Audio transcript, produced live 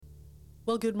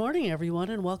Well, good morning,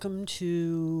 everyone, and welcome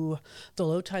to the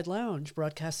Low Tide Lounge,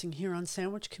 broadcasting here on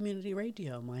Sandwich Community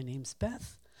Radio. My name's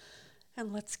Beth,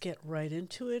 and let's get right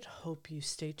into it. Hope you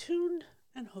stay tuned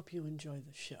and hope you enjoy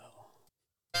the show.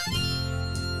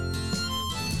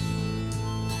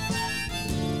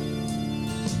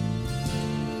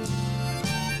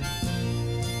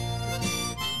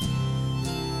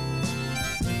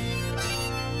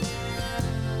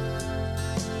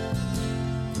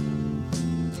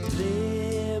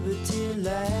 Liberty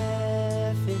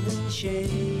laughing and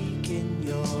shaking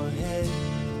your head.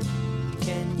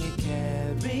 Can you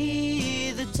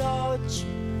carry the torch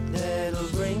that'll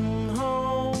bring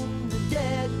home the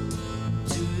dead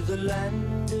to the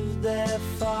land of their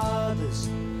fathers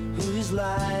whose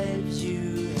lives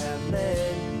you have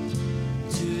led?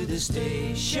 To the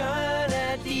station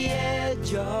at the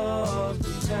edge of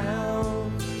the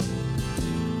town,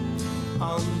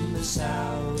 on the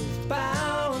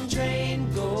southbound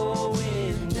train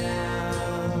going down.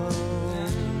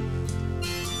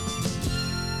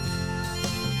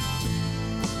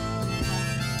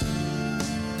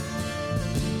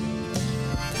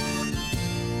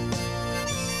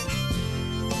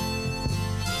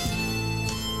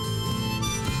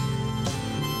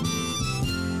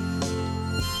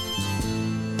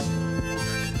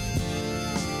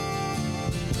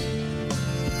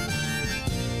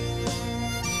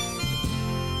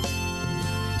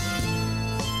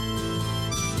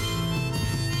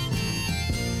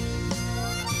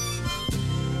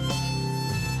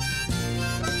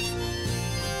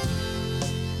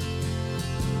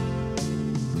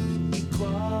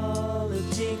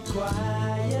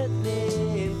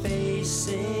 Quietly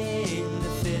facing the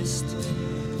fist.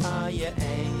 Are you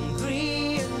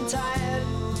angry and tired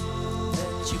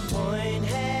that your point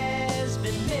has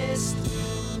been missed?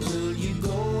 Will you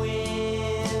go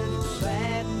in the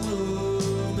back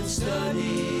room and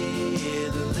study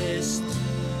the list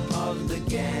of the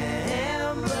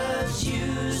gamblers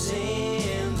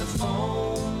using the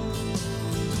phone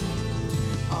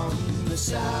on the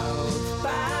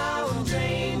southbound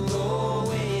train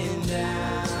going down?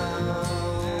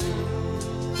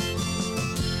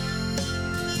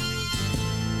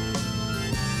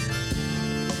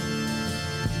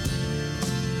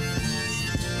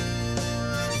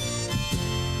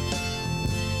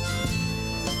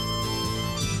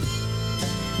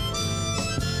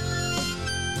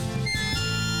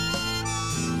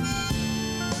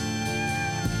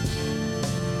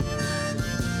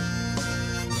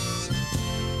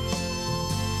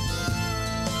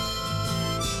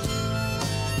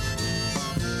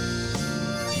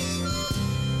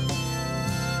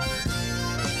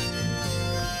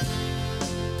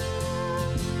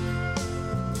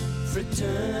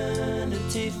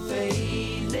 Fraternity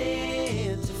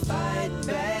failing to fight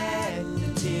back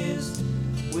the tears.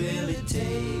 Will it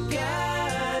take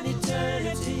an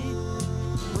eternity,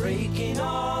 breaking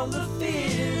all the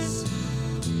fears?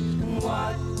 And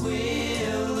what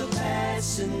will the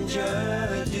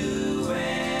passenger do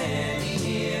when he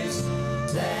hears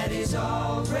that he's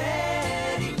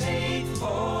already paid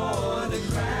for the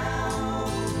crown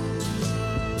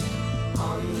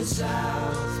on the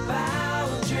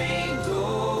southbound train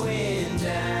going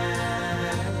down?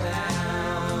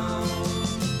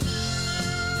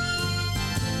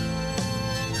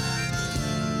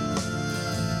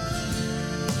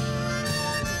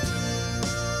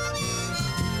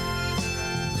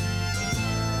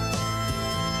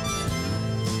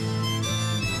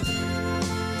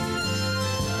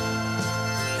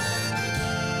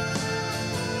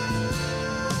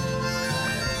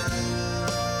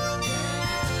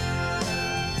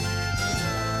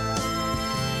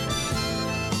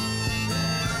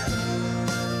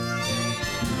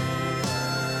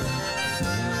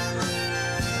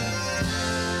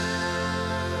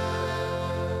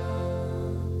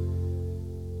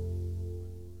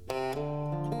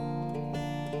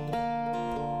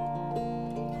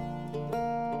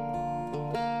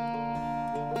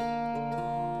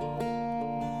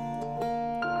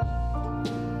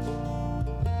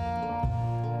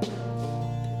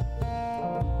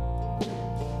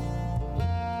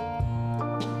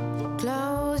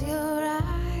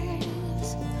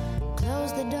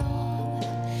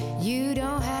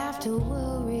 to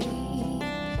worry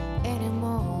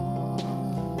anymore,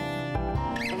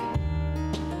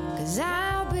 'cause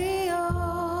I'll be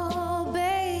your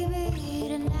baby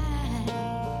tonight.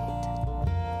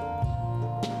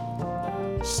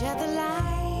 Shut the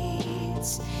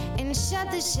lights and shut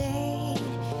the shade.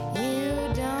 You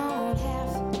don't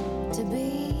have to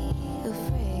be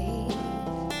afraid,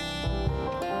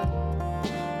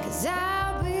 'cause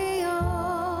I'll be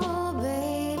your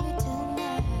baby tonight.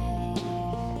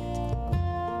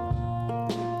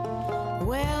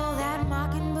 Well, that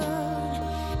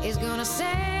mockingbird is gonna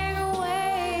sing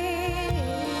away.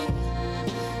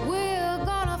 We're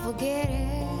gonna forget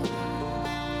it.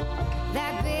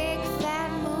 That big fat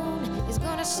moon is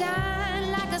gonna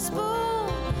shine like a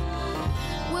spoon.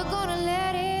 We're gonna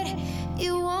let it,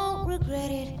 you won't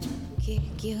regret it.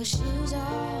 Kick your shoes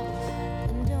off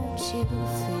and don't you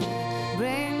fear.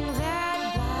 Bring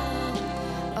that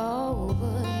bottle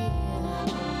over here.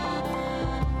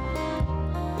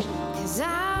 'Cause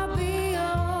I'll be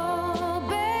your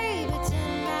baby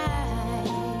tonight.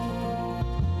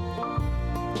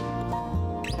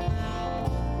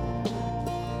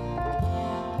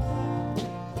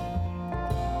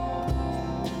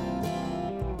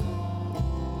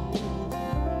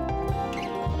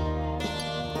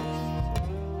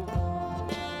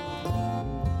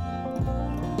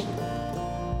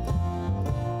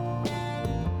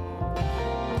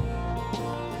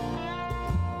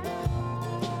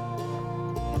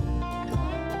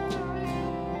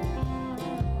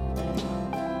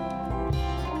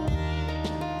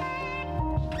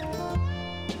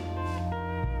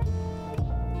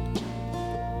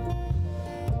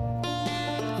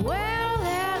 Well,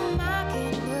 that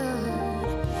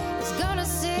mockingbird is gonna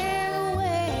sing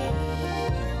away.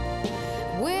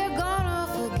 We're gonna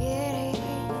forget it.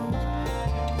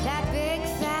 That big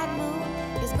fat moon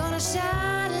is gonna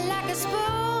shine like a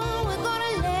spoon. We're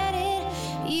gonna let it,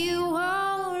 you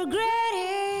won't regret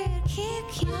it. Kick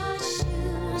your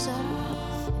shoes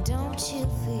off, don't you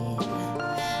feel?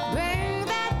 Bring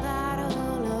that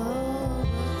bottle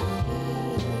over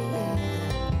here.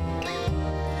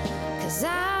 'Cause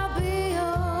I'll be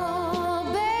your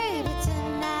baby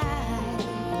tonight.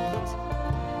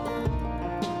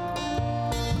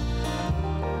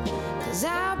 'Cause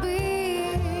I'll be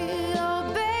your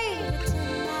baby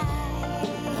tonight.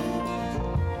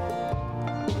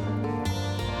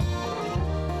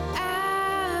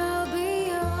 I'll be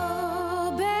your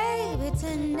baby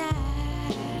tonight.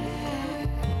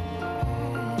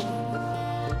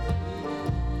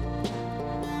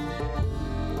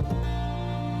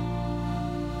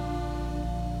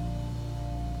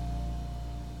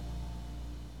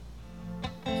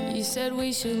 You said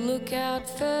we should look out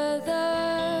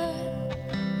further.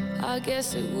 I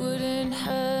guess it wouldn't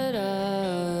hurt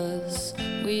us.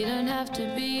 We don't have to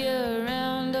be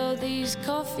around all these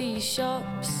coffee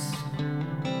shops.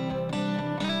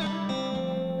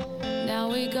 Now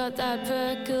we got that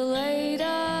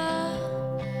percolator.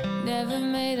 Never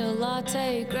made a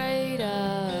latte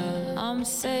greater. I'm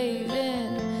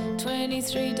saving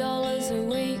 $23 a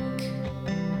week.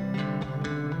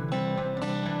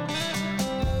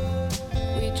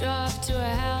 Drive to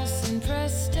a house in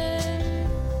Preston.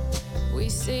 We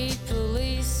see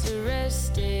police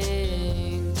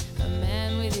arresting a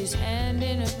man with his hand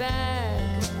in a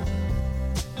bag.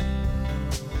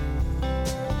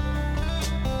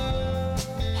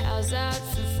 How's that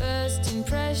for first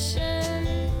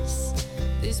impressions?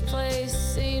 This place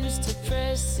seems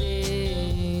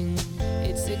depressing.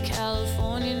 It's a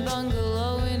Californian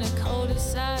bungalow in a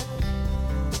cul-de-sac.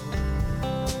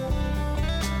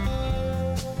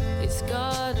 It's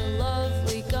got a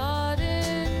lovely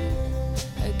garden,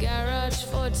 a garage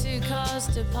for 2 cars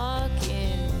to park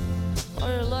in,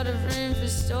 or a lot of room for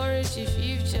storage if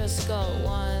you've just got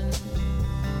one.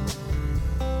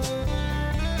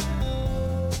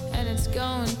 And it's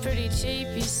going pretty cheap,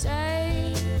 you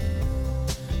say?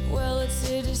 Well, it's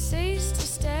a deceased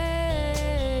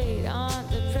estate. Aren't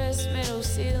the pressed metal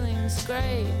ceilings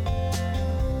great?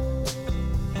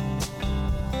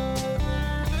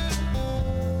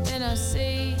 I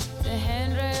see the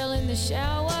handrail in the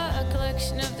shower, a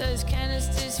collection of those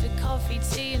canisters for coffee,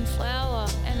 tea and flour,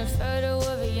 and a photo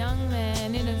of a young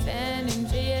man in a van in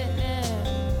Vietnam.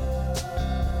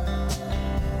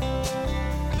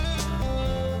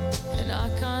 And I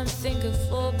can't think of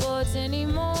floorboards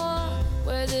anymore,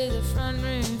 whether the front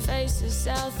room faces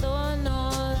south or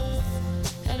north.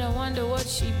 And I wonder what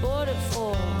she bought it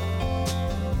for.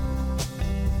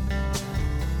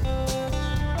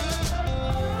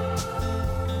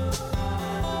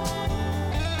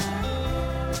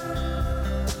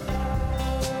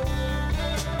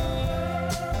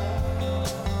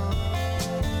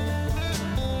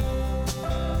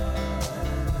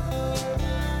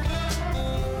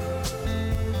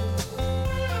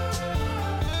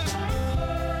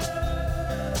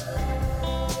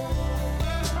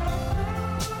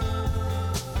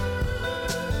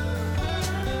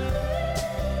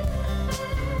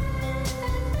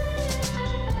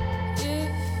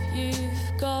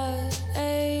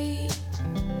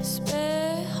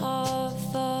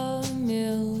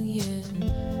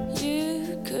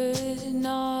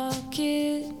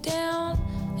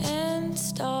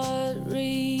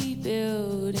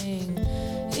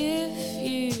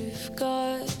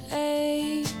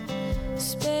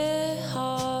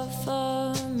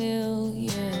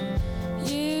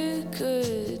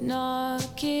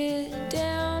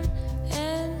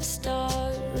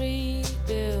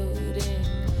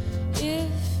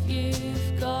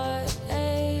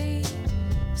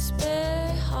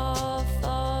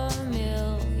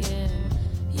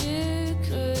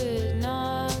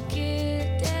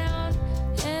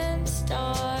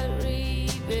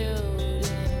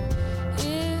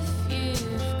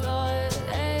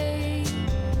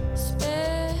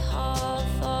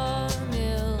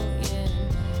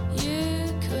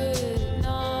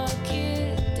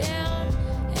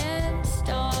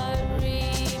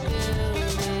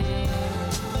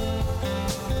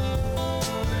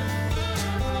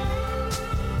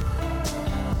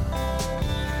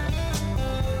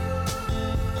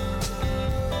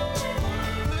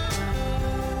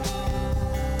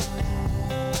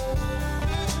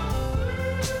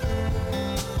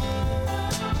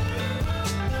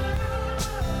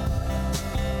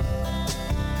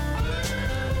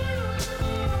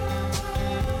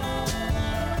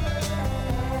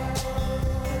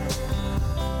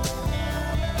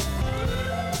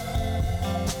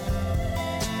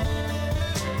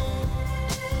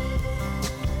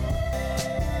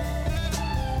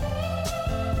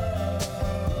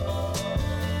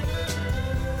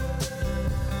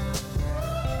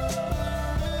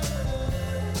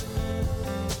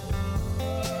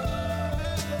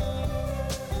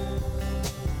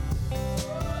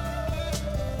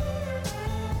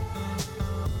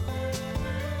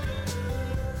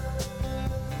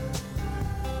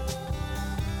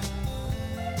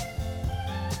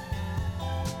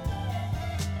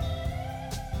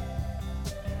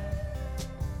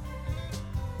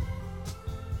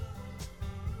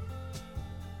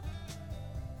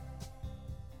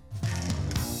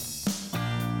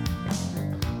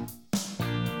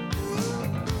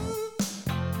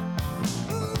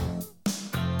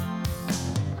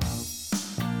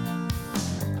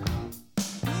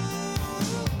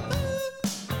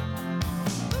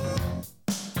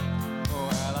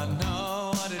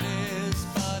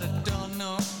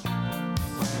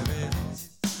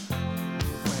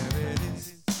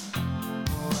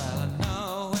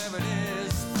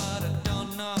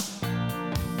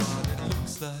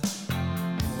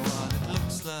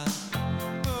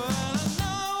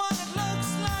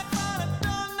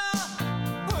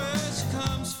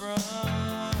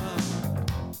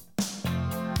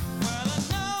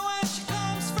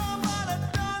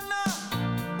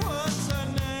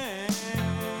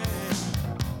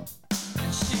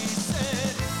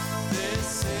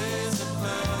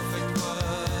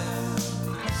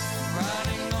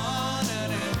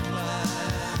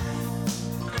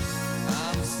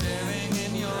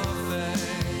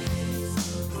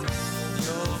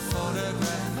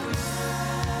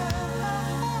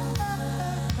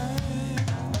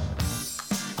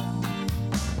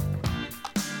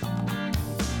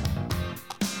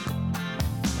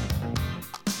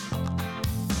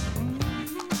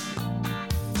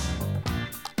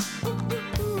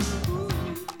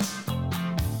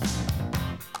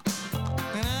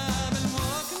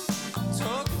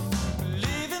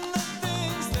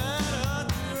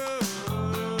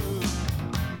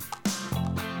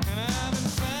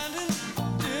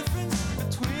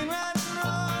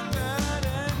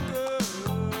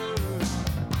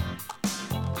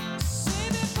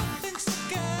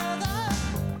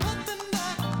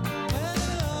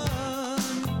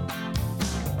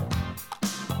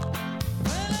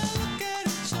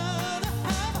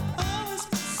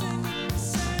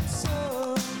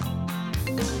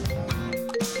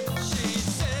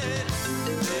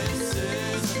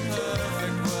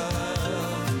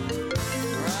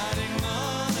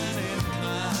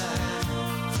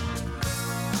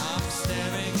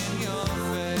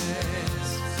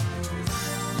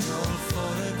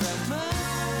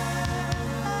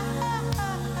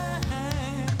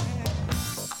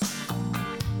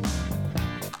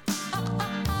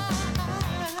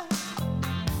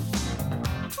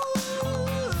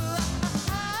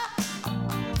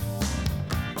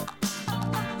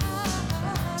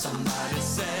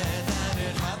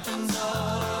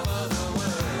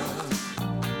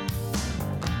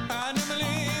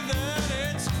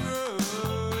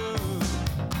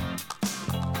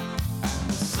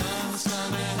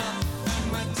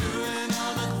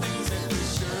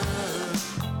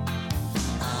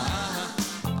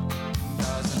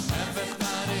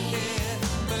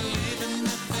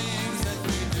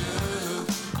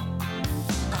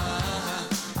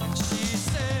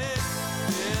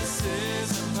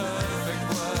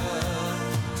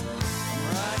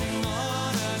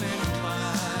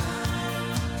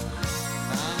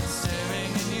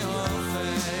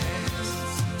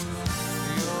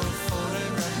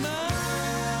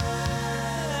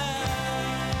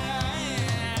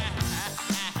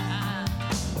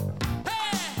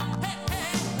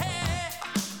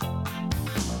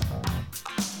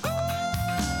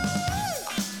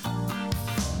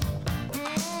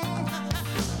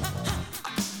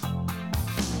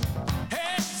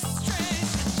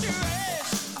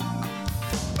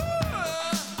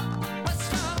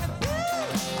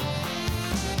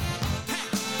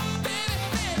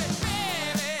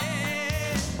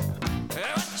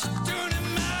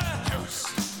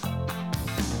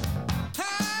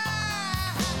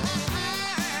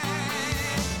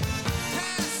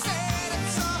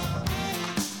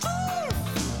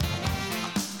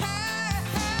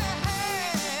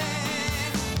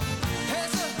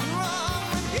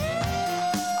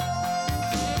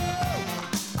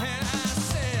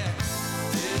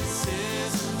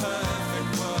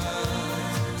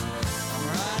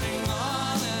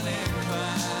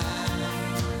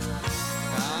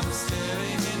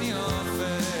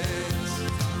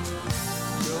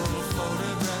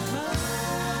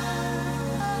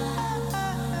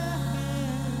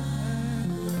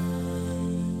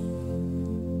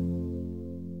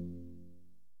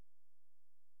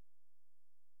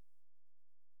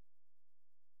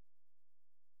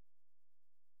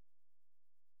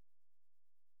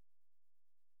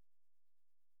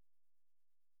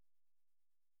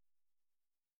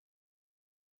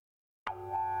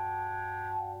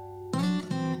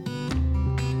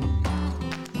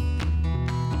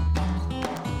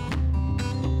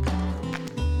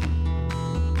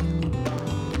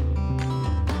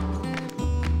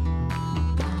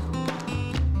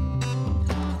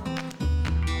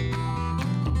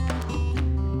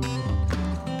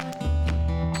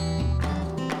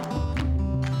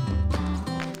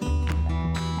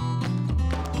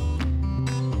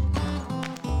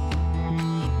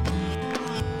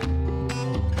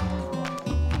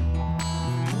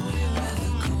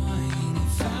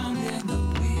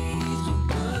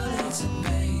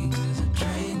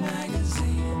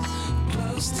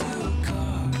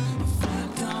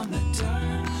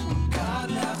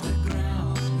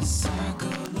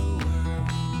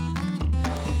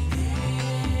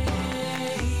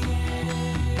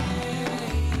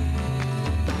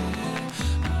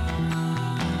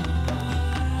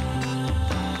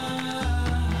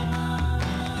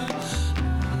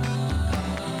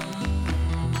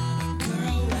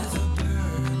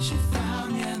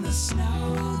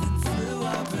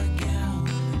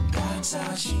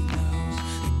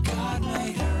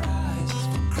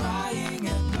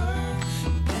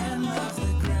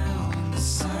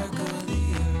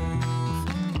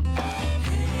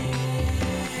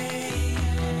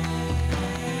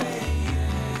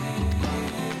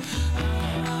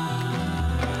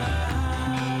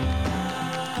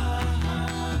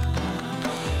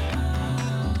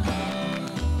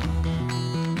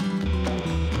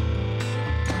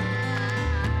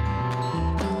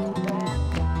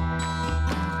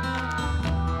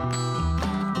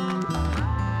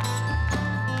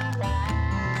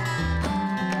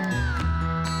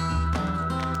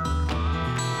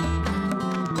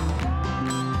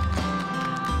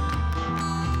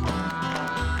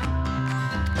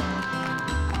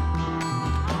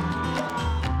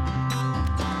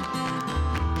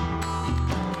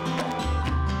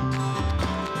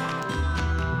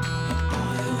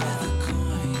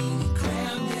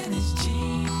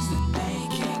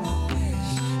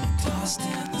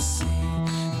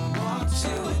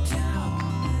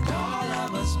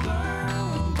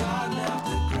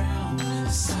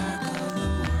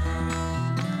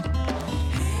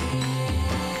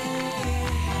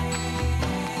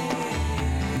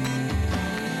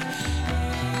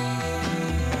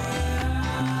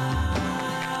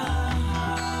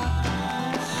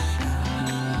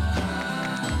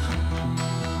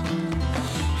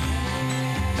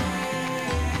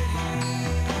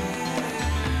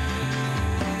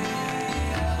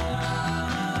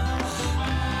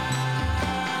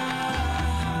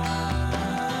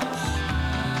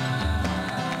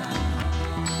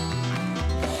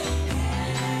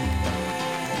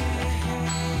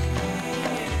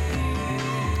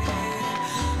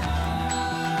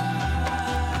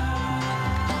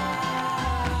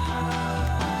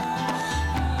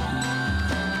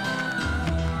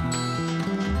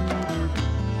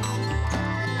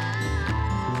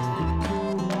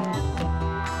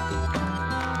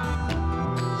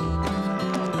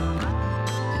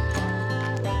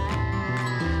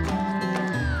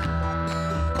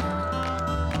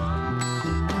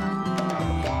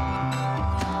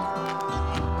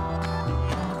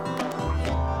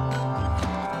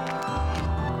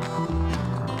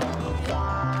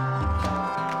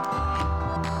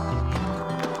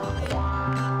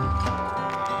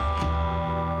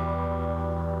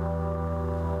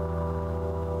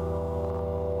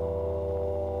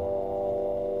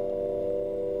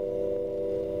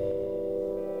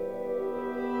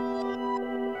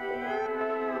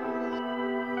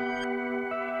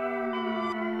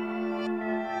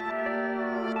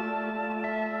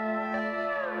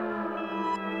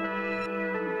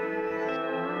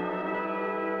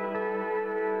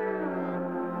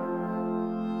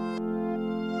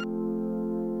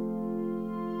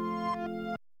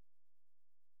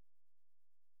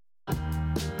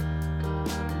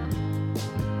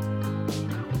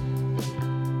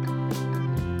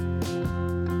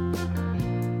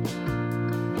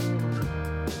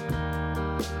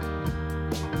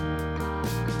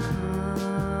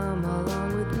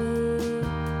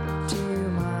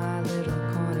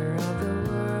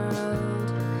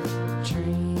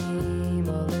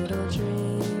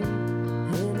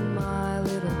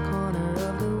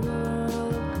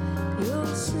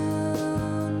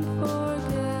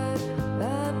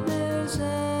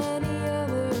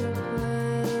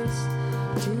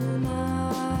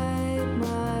 Tonight,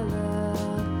 my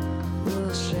love,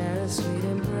 we'll share a sweet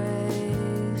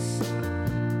embrace.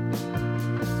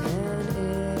 And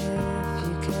if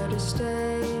you care to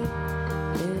stay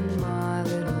in my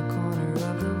little corner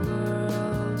of the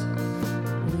world,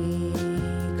 we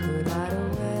could hide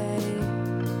away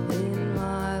in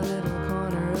my little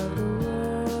corner of the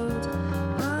world.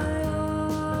 I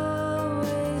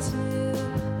always knew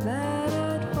that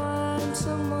I'd find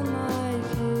someone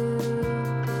like you.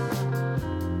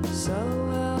 So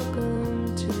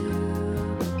welcome to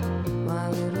my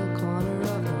little corner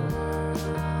of the world.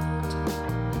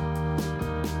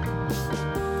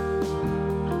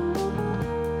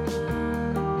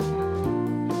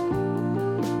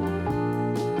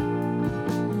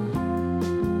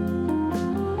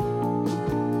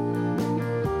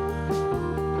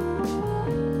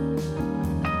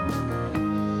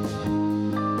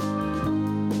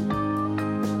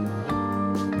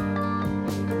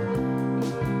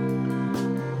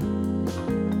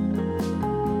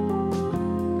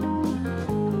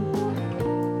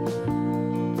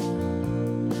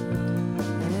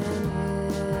 And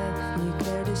if you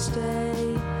care to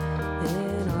stay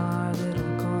in our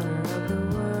little corner of the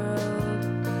world,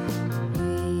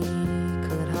 we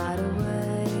could hide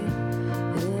away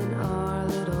in our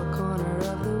little corner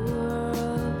of the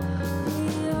world. We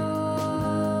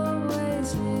always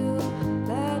knew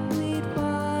that we'd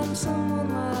find someone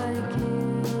like you.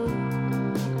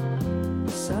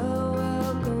 So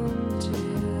welcome to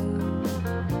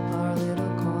our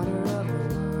little corner of the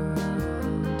world.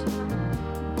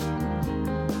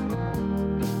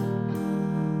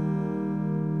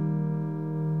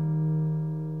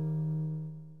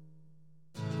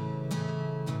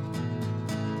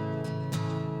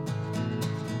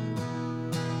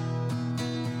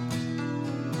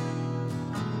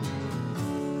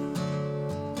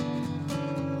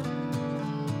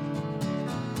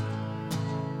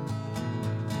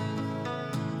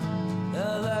 I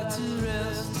like to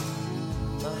rest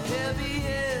my heavy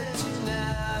head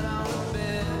tonight on a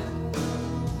bed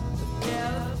of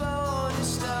California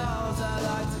stars. I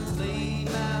like to lay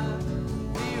my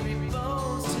weary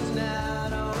bones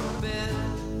tonight on a bed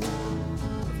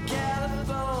of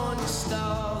California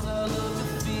stars. I love to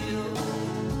feel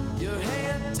your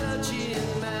hand touching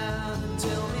mine and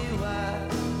tell me why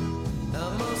I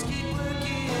must keep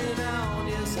working on.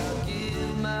 Yes, I'll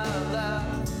give my life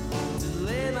to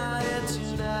lay my head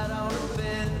tonight on a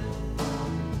bed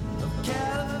of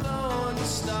California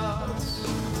stars.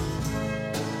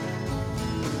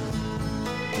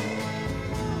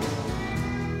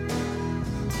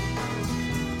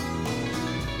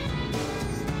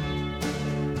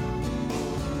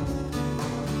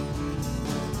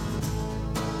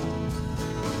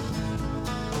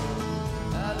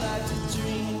 I like to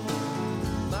dream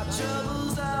my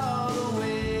troubles all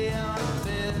away on a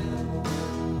bed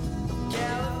of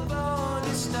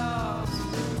California stars.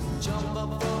 Jump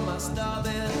up from my star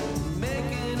bed,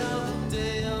 making of the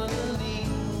day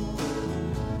underneath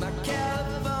my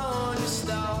California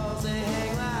stars. They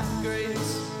hang like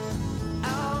grapes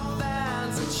on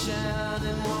vines that shine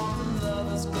and warm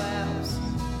lovers' glass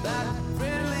like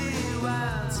friendly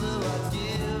wine. So I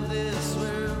give this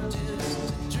world just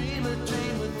to dream a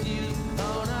dream with you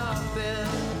on our bed,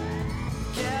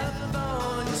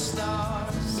 California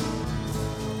stars.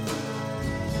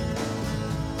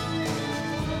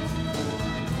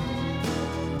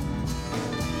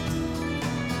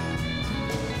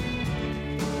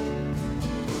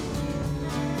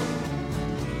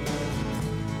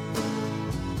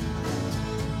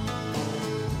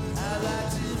 I like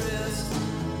to rest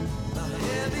my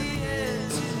heavy head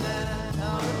tonight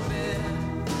on a bed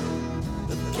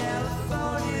of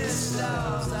California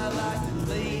stars. I like to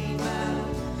lay my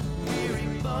weary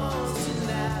bones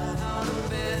tonight on a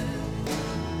bed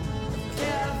of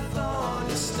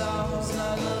California stars. I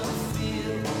love to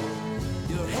feel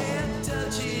your hand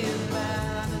touching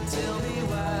mine and tell me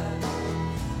why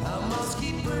I must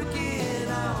keep working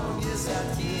on. Yes, I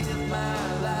give my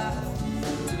life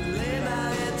to lay my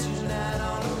head tonight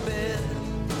on a bed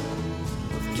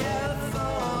of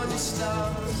California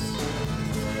stars.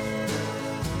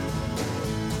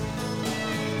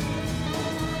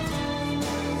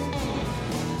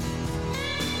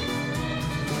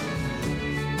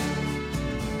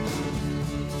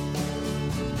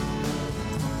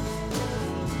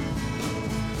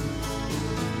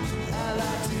 I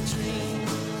like to dream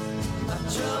my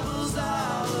troubles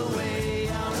all away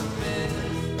on a bed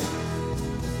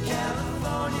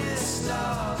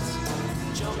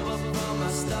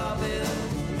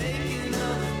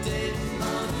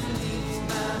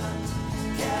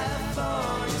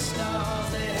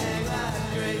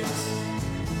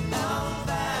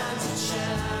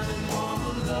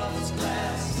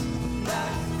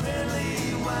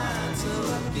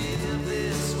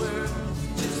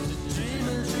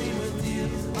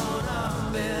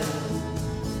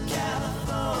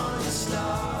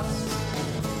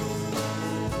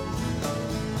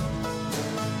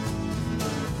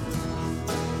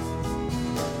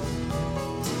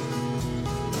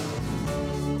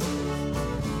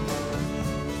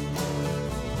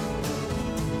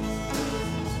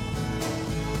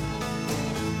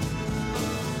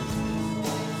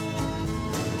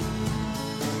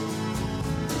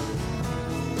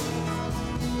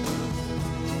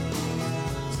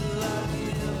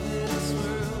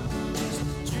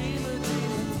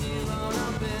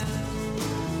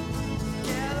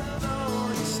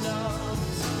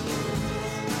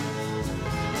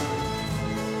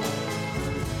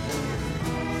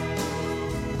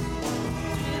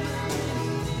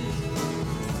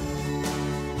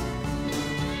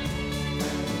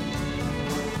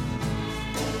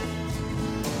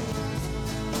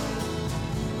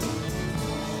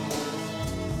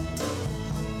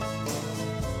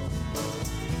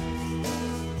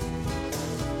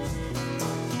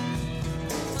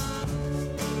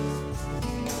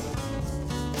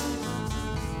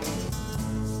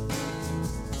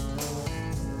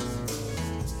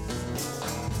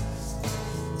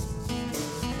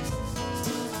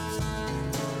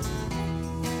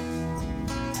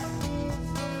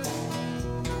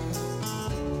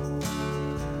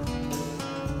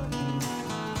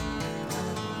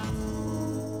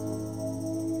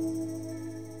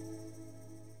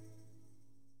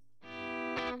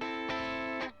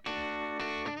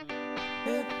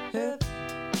hip.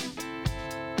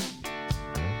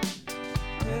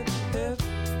 Hip, hip.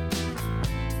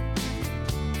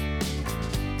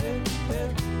 Hip,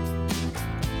 hip.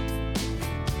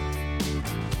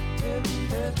 Hip,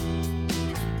 hip.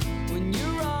 When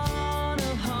you're on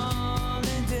a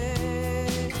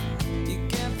holiday, you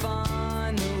can't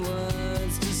find the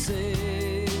words to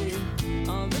say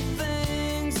all the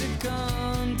things that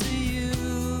come to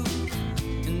you,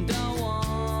 and I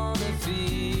wanna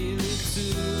feel it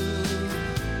too.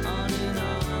 On an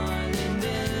island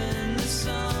in the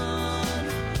sun,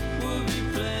 we'll be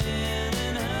playing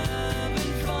and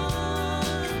having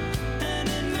fun, and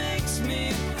it makes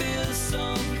me feel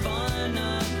so fine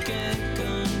I can't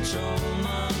control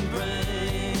my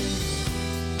brain.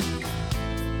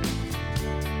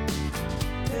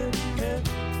 Hip, hip.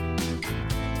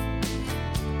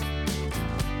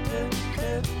 Hip,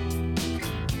 hip.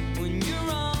 When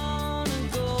you're on a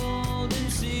golden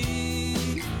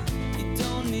sea, you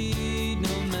don't need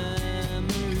no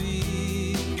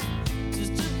memory,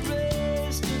 just a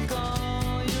place to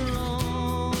call your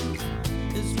own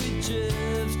as we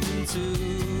drift into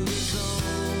the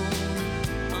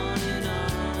zone. On an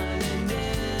island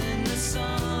in the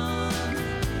sun,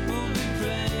 we'll be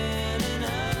playing and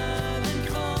having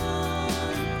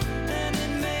fun, and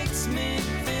it makes me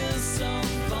feel so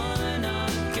fine I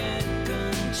can't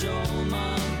control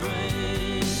my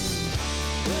brain.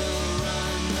 We'll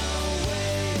run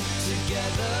away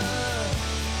together,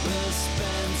 we'll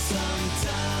spend some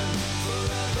time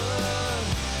forever,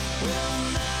 we'll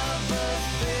never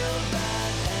feel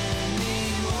bad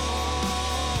anymore.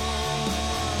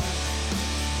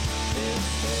 Hip,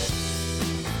 hip.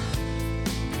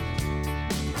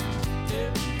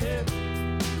 Hip, hip.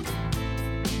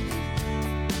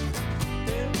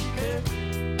 Hip, hip.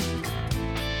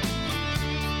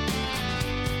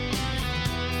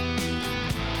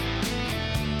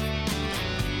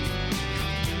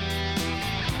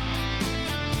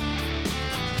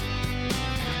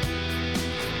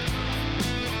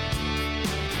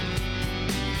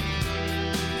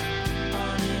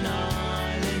 On an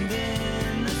island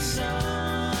in the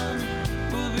sun,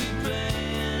 we'll be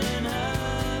playing and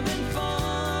having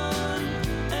fun,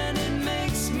 and it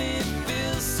makes me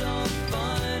feel so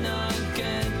fine I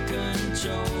can't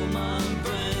control my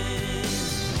brain.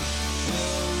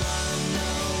 We'll run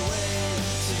away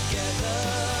together,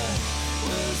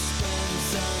 we'll spend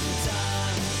some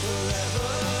time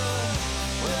forever,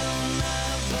 we'll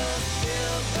never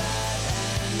feel bad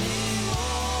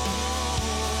anymore.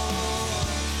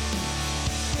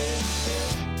 Hip,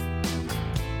 hip.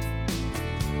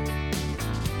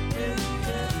 Hip,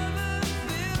 hip. Never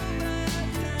feel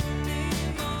bad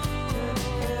anymore. Hip,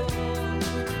 hip. We'll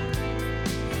never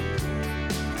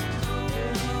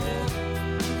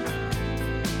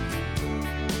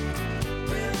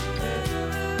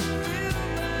feel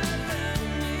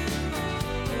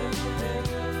bad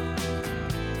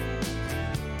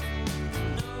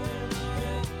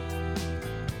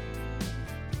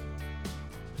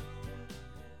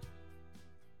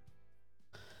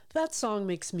That song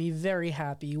makes me very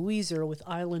happy. Weezer with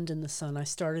Island in the Sun. I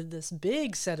started this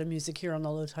big set of music here on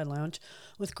the Low Tide Lounge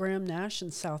with Graham Nash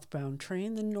and Southbound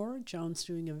Train, then Nora Jones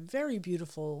doing a very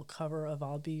beautiful cover of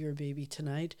I'll Be Your Baby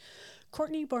Tonight,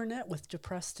 Courtney Barnett with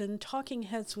Depreston, Talking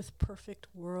Heads with Perfect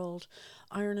World,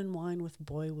 Iron and Wine with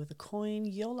Boy with a Coin,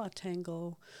 Yola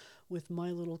Tango with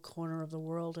My Little Corner of the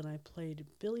World, and I played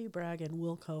Billy Bragg and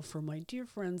Wilco for my dear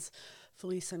friends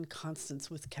Felice and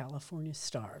Constance with California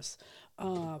Stars.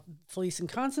 Felice and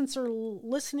Constance are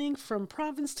listening from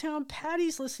Provincetown.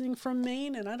 Patty's listening from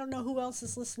Maine, and I don't know who else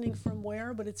is listening from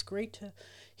where, but it's great to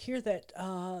hear that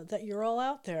that you're all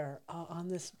out there on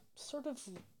this sort of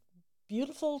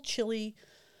beautiful, chilly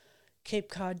Cape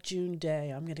Cod June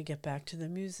day. I'm going to get back to the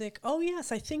music. Oh,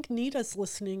 yes, I think Nita's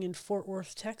listening in Fort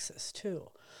Worth, Texas, too.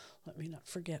 Let me not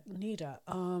forget Nita.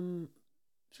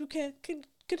 Okay,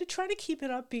 gonna try to keep it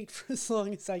upbeat for as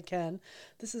long as I can.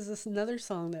 This is another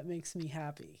song that makes me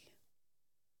happy.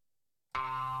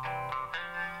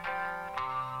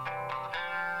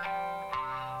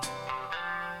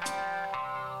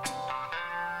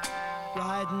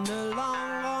 Riding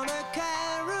along on a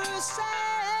carousel,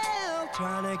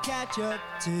 trying to catch up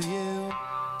to you.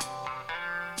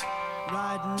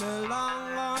 Riding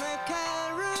along on a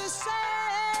carousel,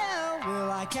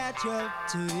 will I catch up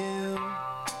to you?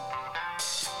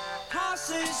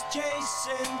 Horses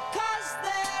chasing, 'cause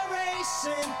they're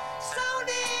racing,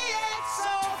 slowly yet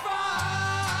so far.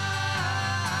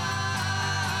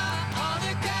 On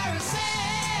a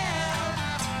carousel,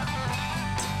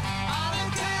 on a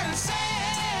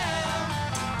carousel.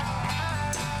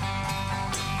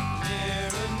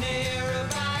 Nearer, nearer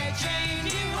by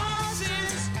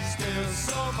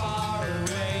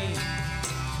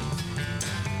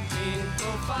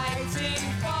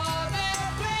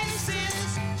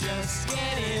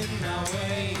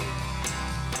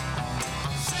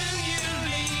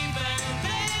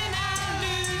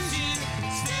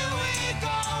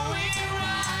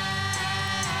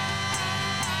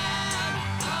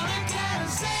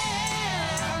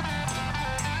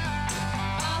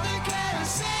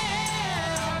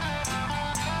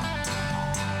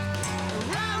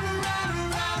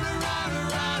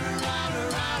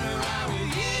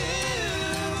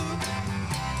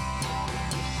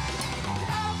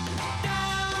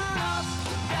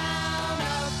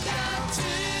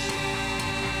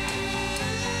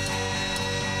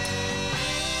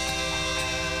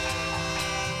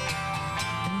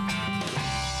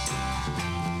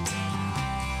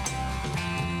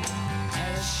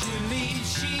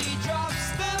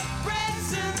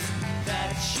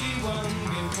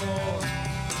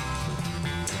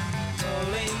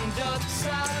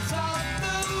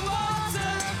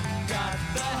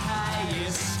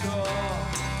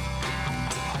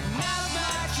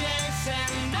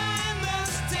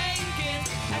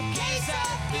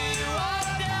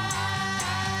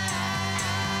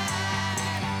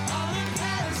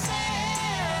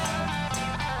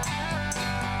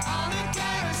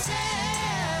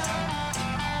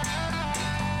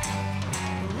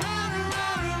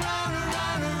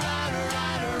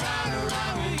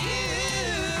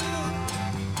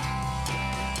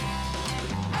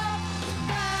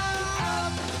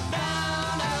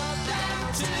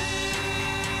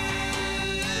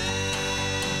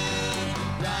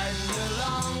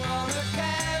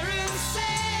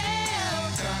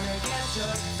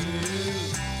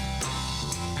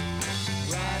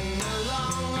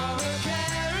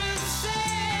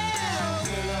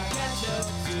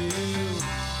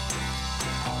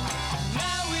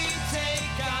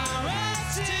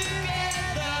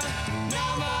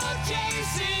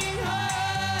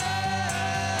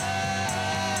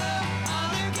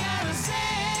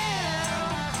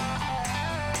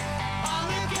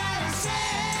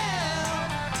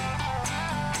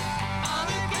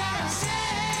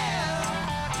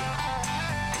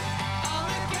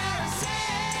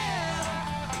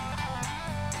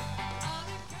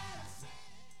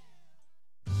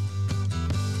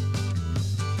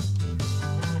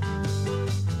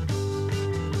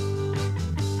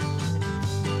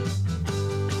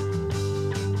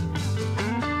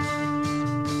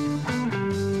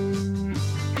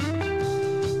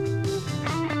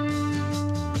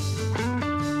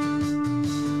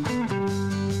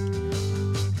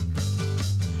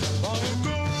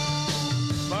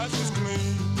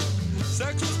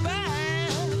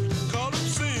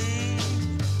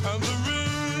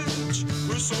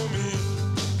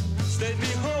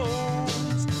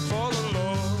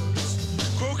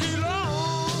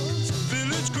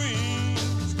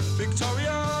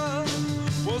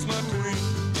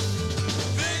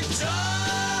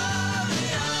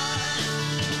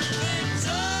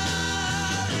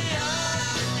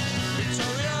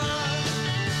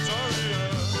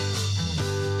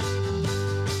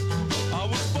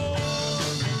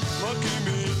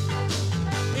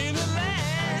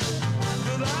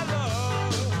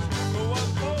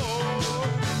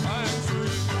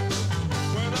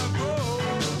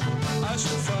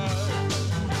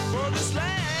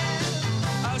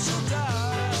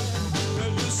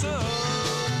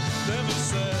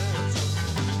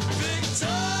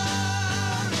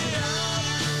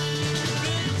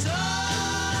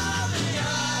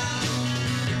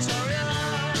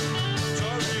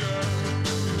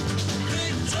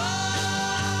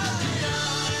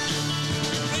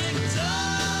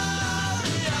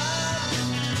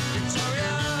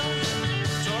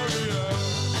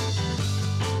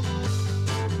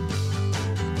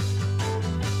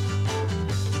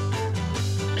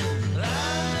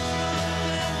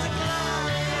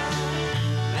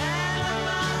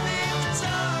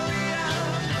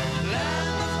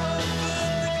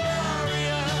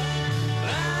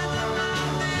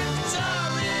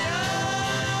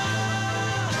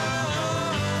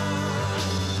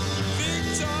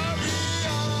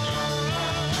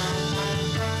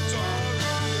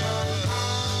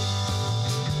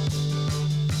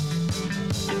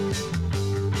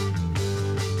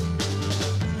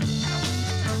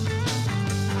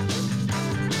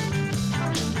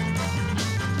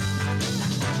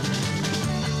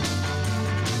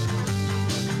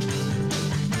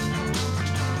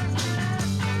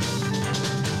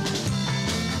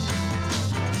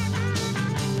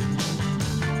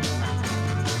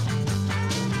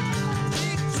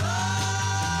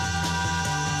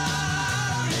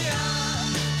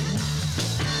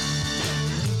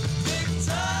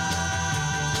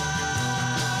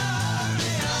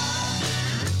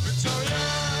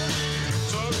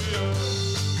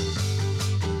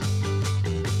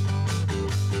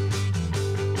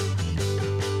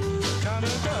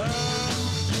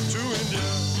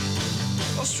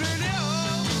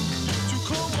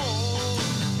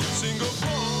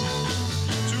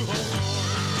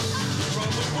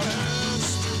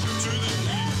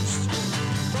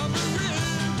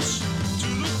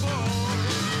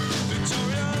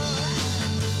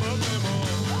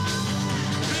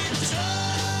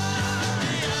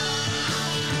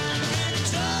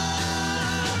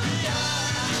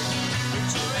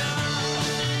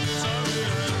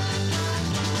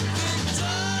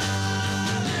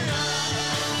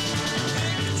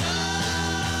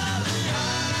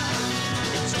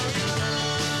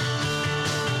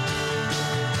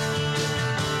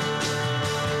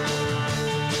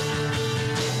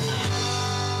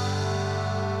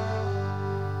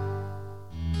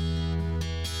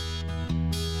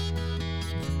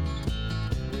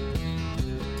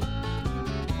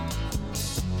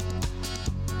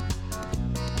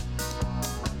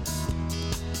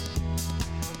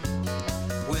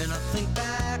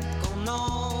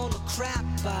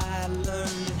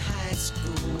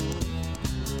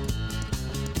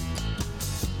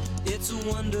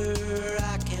wonder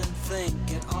I can't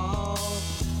think at all.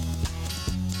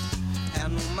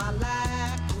 And my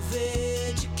lack of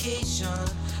education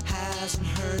hasn't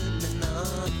hurt me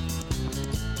none.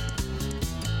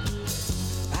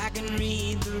 I can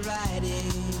read the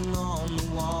writing on the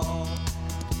wall.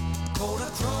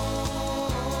 Kodachrome,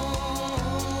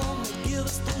 give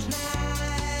us those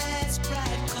nice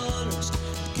bright colors,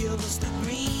 give us the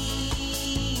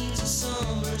greens of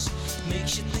summers,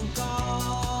 makes you think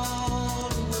all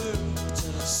the world's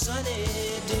a sunny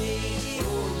day.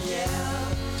 Oh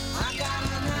yeah, I got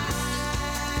a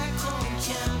Nikon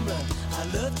camera, I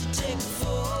love to take a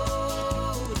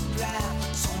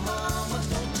photograph, so mama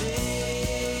don't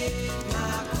take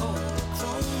my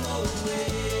Kodachrome away.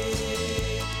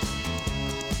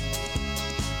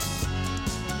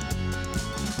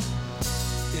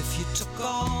 If you took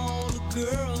all the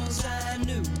girls I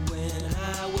knew when I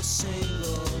was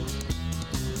single,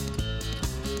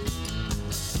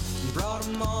 brought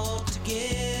them all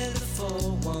together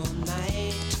for one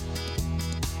night,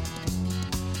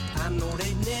 I know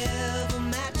they'd never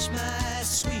match my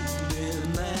sweet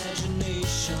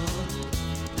imagination.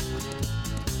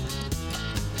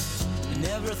 And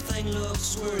everything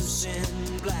looks worse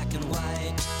in black and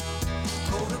white.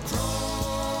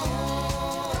 Kodachrome,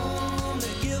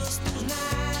 they give us those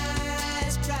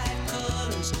nice bright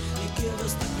colors, they give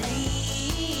us the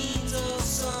greens of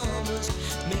summers,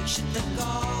 makes you think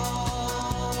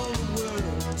all the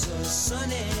world's a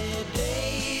sunny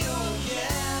day. Oh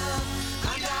yeah,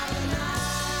 I got a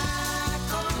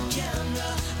Nikon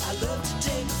camera, I love to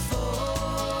take a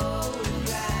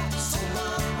photograph, so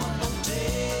mama don't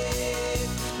take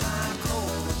my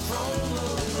Kodachrome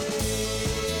away.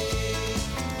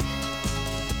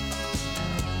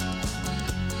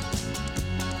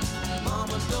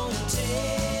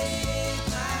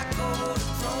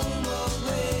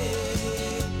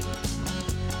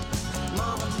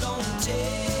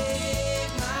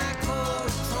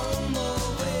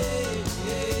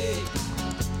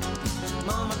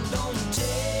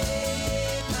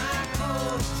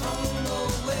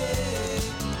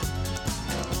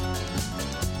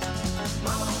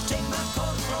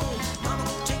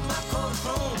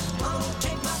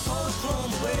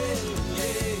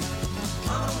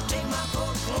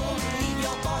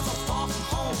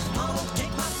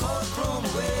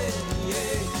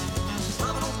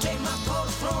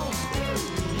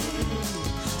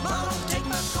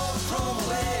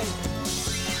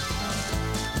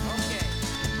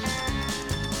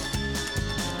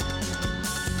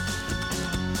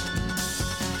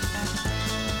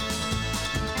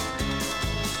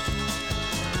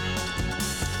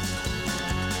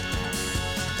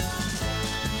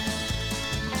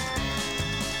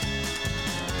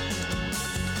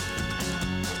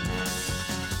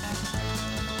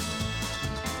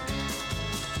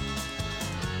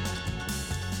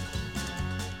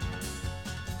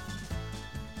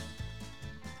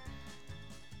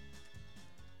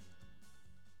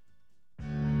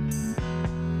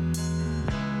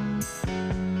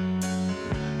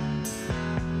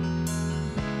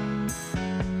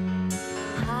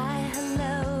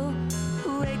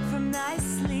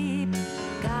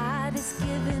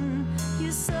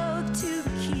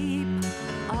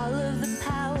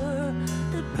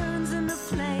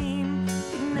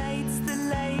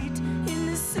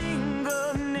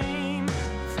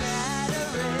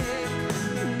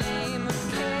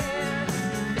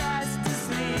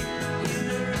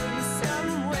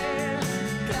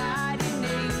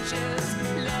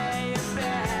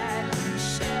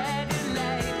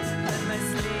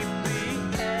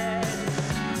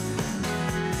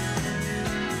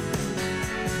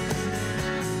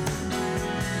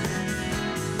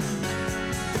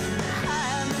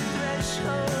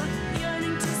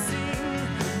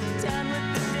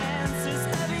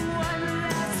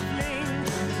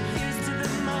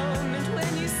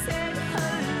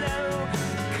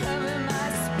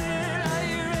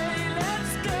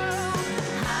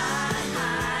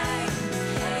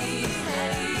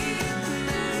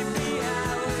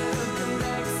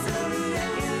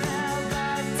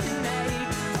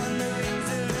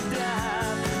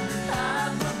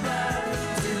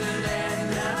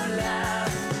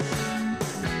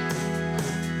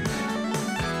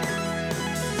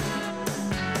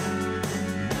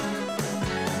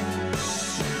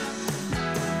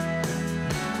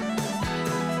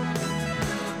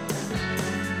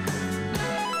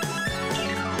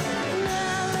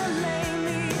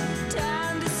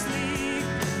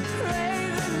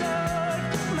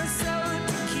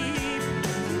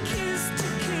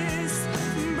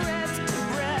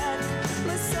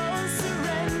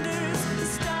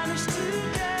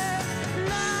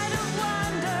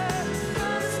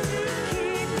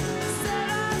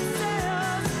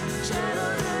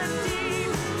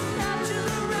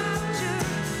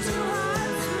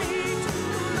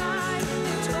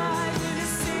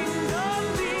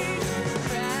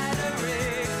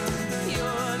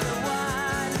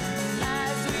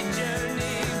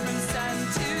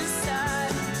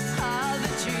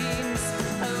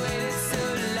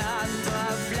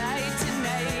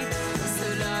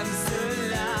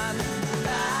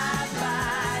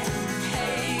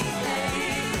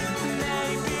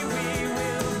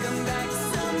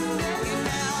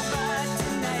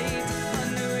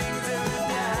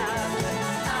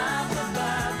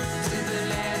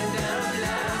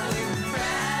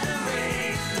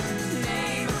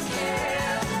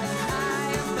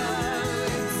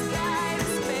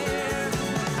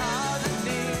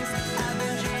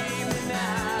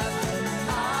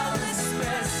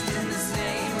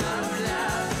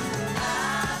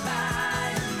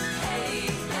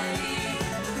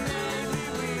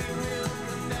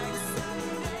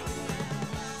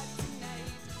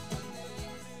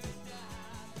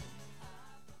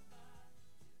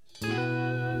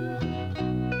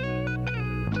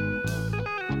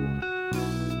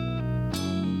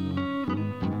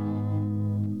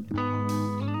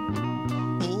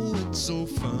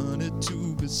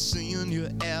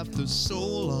 after so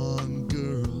long,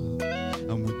 girl.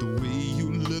 And with the way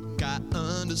you look, I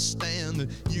understand that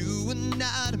you were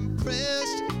not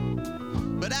impressed.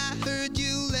 But I heard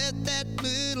you let that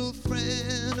little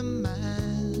friend of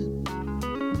mine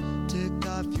take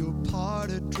off your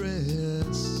party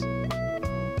dress.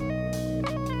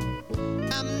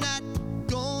 I'm not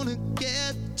gonna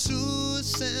get too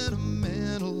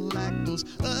sentimental like those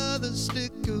other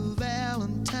sticker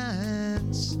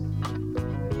valentines,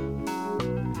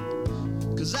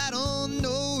 'cause I don't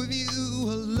know if you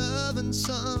are loving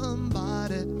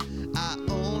somebody. I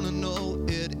only know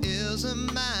it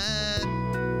isn't mine.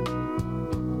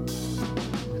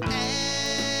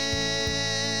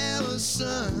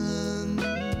 Allison,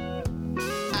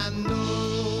 I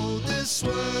know this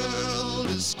world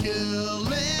is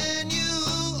killing you.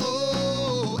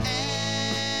 Oh,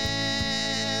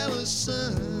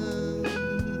 Allison,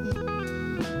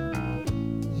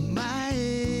 my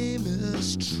aim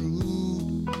is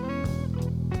true.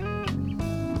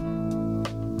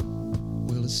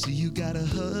 Well, I see you got a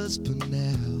husband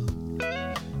now.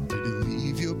 Did you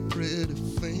leave your pretty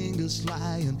fingers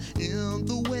lying in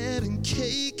the wedding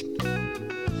cake?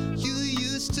 You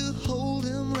used to hold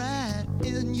him right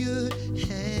in your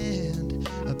hand.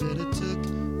 I bet it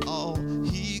took all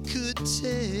he could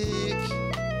take.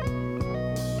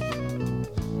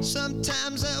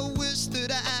 Sometimes I wish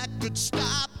that I could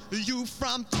stop you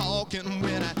from talking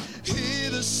when I hear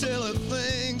the silly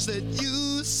things that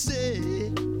you say.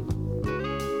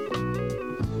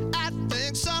 I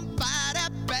think somebody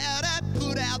better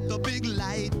put out the big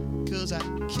light, 'cause I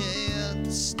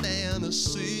can't stand to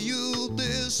see you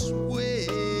this way.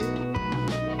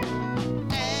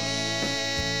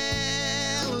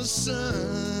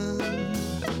 Allison,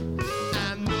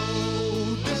 I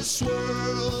know this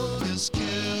world is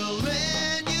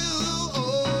killing you.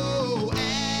 Oh,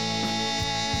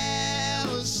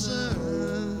 Allison,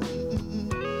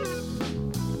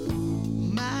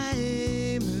 my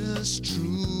aim is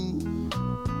true.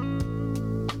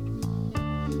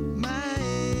 My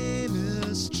aim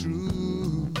is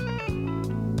true.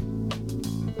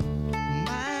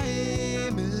 My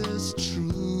aim is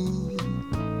true.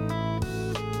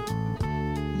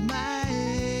 My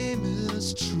aim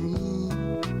is true.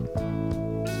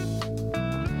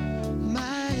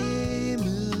 My aim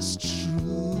is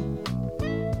true.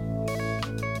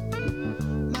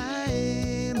 My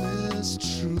aim is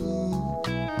true.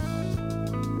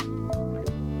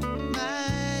 My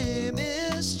aim is true. My aim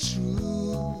is true.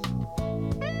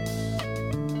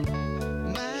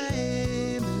 My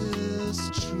aim is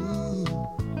true.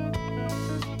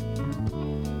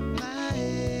 My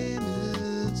aim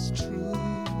is true.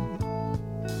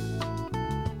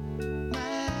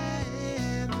 My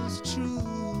aim is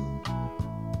true.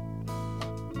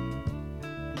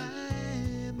 My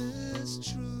aim is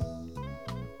true.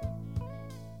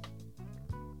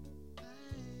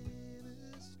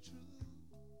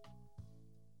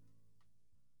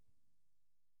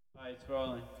 Alright, it's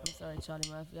rolling. I'm sorry, Charlie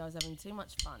Murphy. I was having too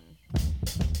much fun.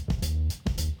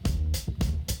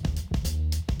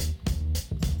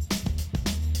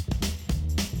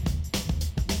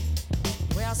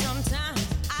 Well, sometimes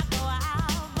I go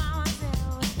out by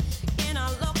myself and I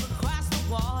look across the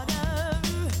water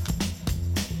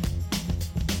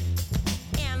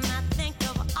and I think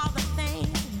of all the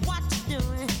things what you're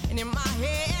doing, and in my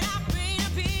head I paint a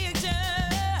picture.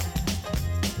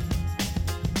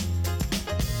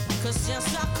 'Cause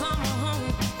since I come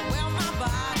home, well, my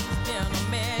body's been a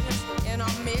mess, and I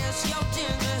miss your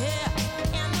ginger hair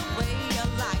and the way you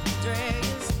like to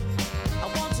dress. I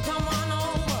want you to come on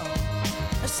over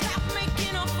and stop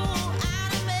making a fool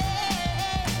out of me.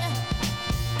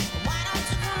 Why don't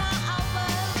you come on over,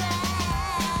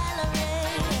 Valerie?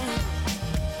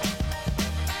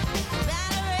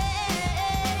 Valerie.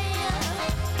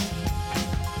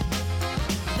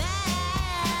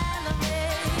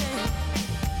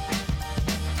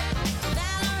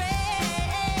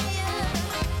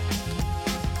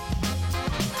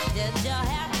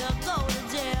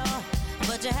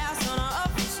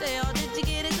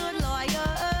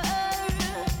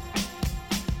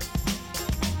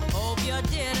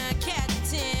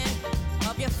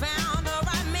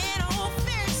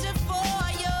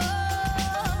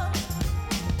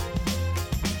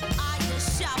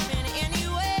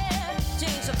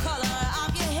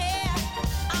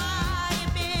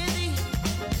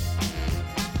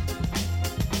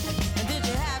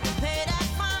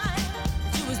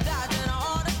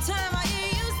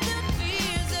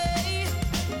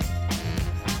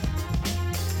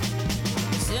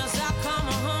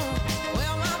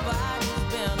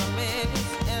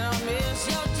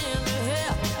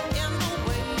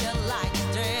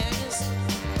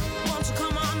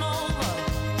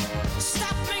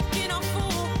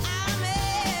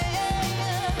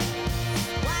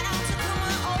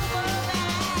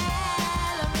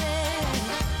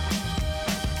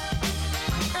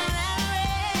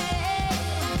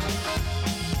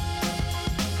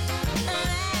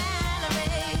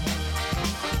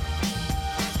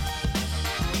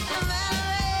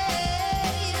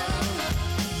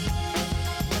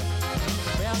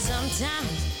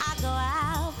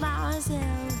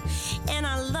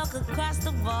 across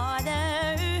the water.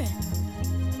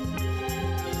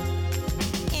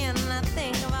 And I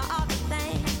think about all the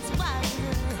things,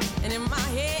 and in my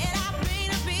head I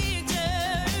paint a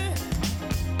picture.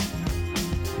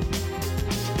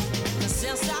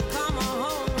 Since I come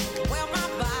home, well, my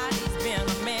body's been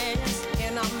a mess,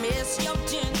 and I miss your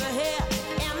ginger hair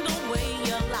and the way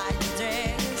you like to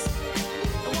dress.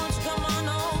 Won't you come on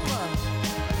over?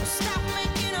 Stop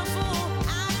making a fool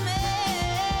out of me.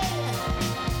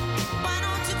 Why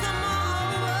don't you come on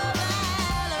over,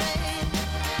 Valerie?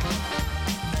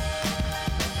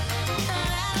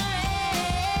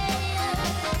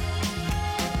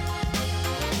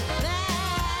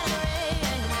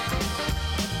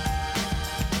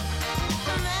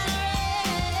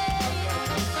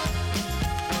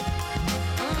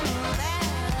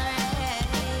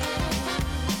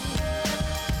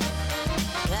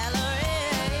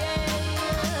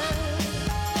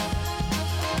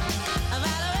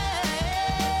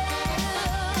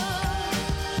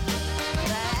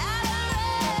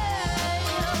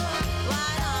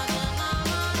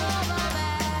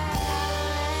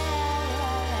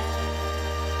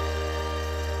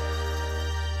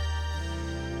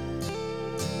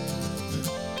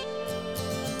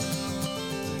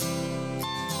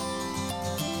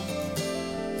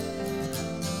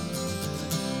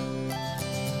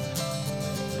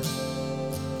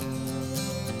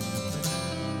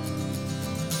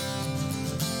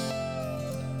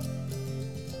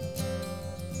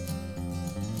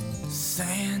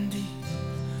 Sandy,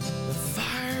 the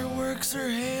fireworks are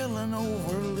hailing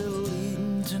over Little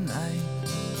Eden tonight,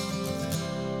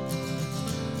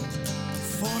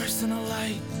 forcing a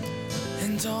light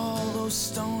into all those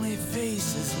stony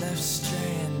faces left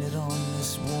stranded on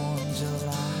this warm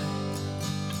July.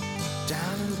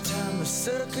 Down in town, the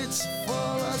circuit's full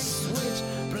of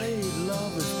switchblade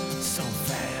lovers, so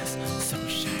fast, so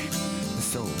shiny,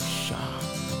 so sharp.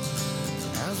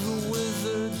 As the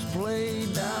wizards play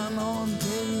down on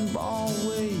Pinball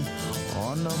Way,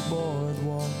 on the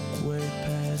boardwalk way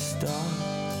past dark.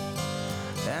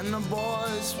 And the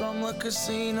boys from the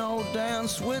casino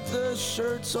dance with their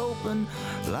shirts open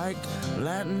like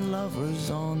Latin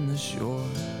lovers on the shore,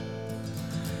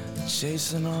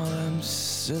 chasing all them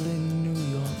silly New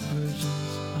York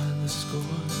virgins by the score.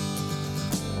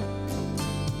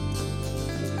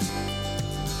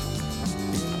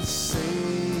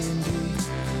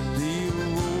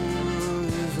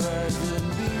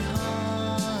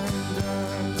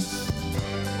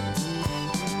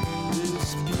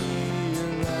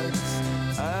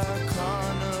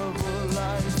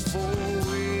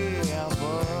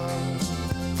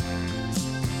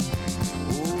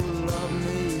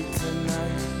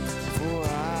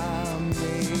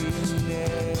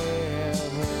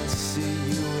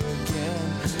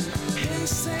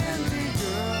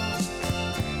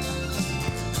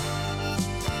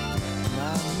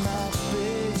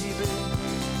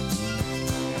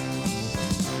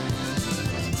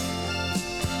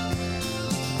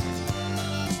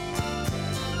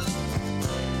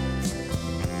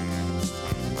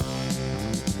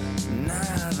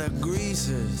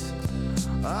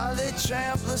 They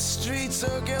tramp the streets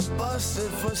or get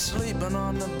busted for sleeping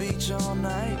on the beach all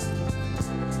night.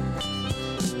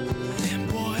 Them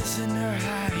boys in their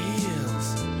high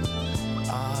heels,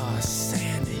 ah,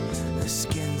 Sandy, their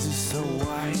skins are so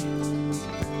white.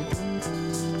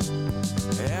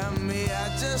 And me,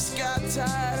 I just got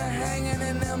tired of hanging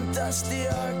in them dusty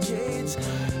arcades,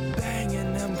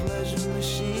 banging them pleasure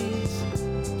machines,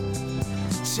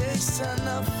 chasing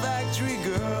the factory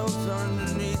girls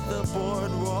underneath the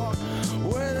boardwalk,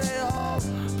 where they all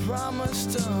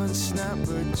promised to unsnap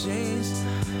her jeans.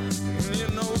 And you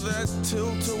know that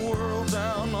tilt-a-whirl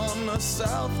down on the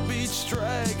South Beach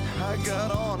drag, I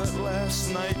got on it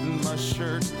last night and my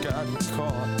shirt got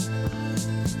caught,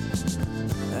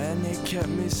 and it kept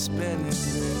me spinning,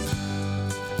 bitch.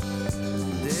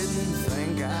 Didn't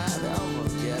think I'd ever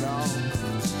get off.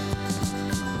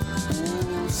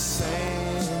 Ooh,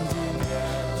 Sandy,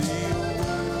 the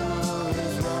world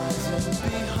is rising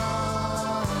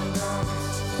behind us.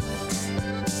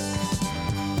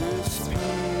 The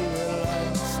spirit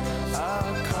lights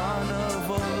our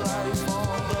carnival life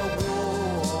on the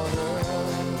water,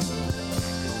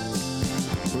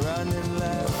 running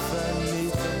left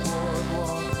beneath the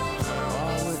boardwalk,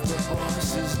 all with the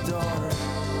boss's daughter.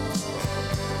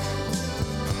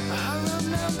 I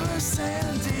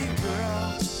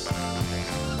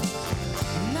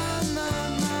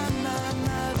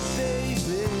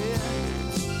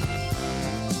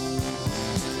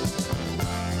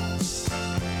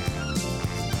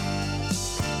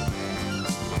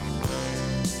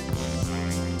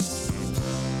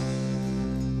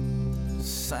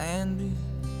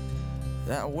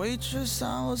That waitress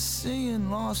I was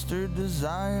seeing lost her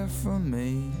desire for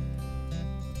me.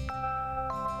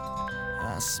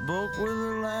 I spoke with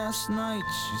her last night.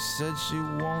 She said she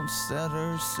won't set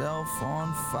herself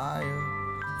on fire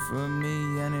for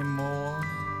me anymore.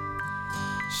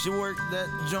 She worked that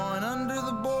joint under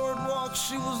the boardwalk.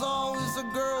 She was always the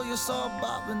girl you saw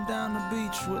bopping down the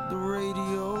beach with the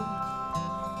radio.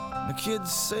 The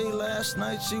kids say last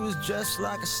night she was dressed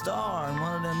like a star in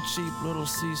one of them cheap little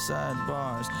seaside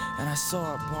bars. And I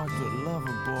saw her parked with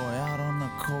Loverboy out on the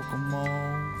Kokomo.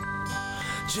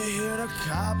 Did you hear the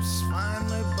cops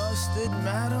finally busted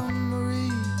Madame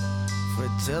Marie for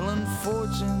telling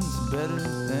fortunes better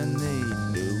than they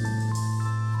do?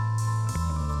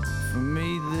 For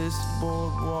me this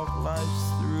boardwalk life's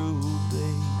through,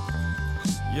 babe.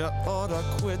 You oughta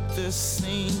quit this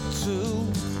scene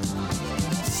too.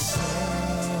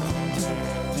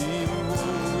 The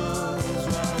roads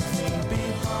rising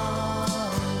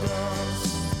behind us.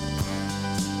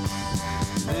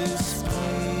 This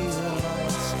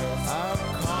feels our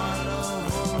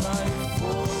carnival life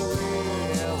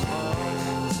forever.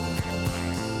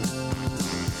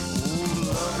 Ooh,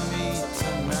 love me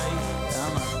tonight,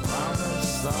 and I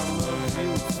promise I'll love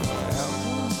you forever.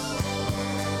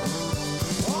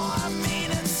 Oh, I mean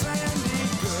it, Sandy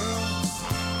girl.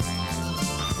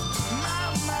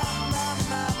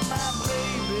 My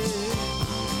baby.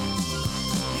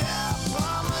 Yeah, I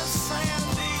promise,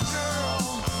 Sandy girl.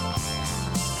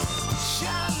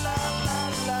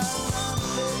 Sha-la-la-la-la,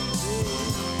 baby.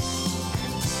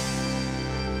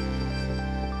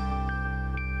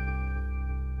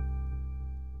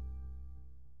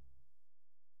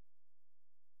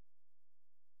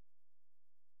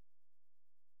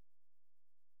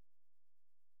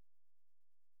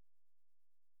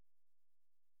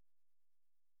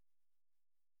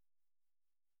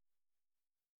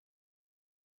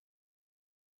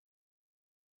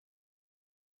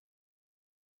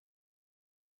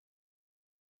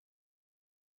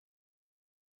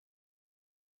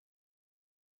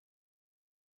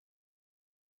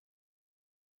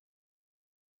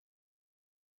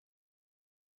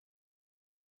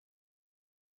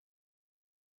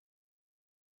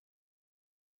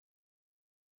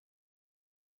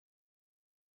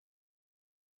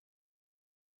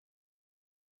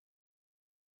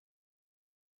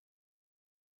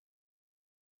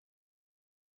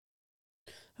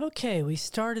 Okay, we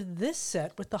started this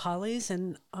set with the Hollies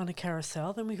and On a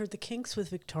Carousel. Then we heard the Kinks with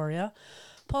Victoria,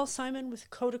 Paul Simon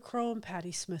with Kodachrome,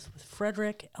 Patti Smith with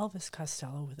Frederick, Elvis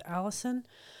Costello with Allison,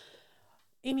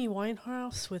 Amy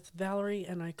Winehouse with Valerie,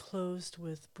 and I closed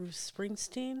with Bruce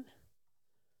Springsteen,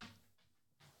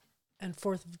 and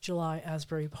 4th of July,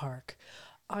 Asbury Park.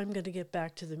 I'm going to get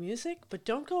back to the music, but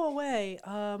don't go away,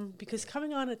 because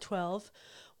coming on at 12,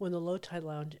 when the Low Tide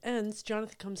Lounge ends,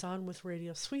 Jonathan comes on with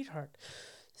Radio Sweetheart.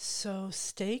 So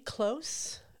stay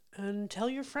close and tell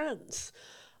your friends.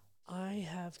 I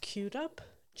have queued up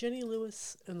Jenny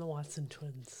Lewis and the Watson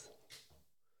Twins.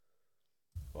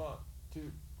 1,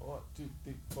 2,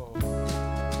 3, 4.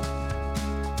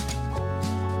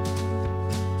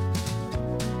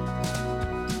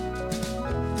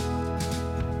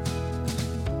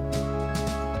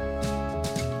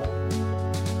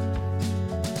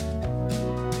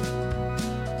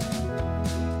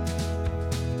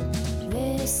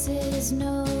 This is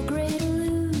no great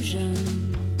illusion.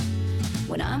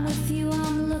 When I'm with you,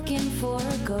 I'm looking for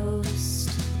a ghost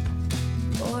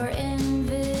or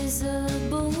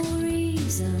invisible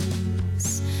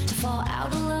reasons to fall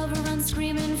out of love or run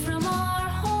screaming from our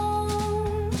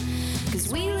home. 'Cause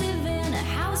we live in a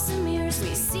house of mirrors,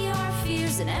 we see our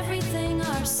fears and everything,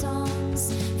 our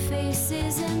songs,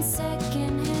 faces in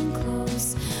second-hand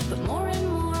clothes. But more and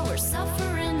more we're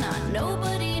suffering, not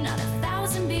nobody, not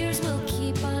 1,000 beers will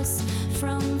keep us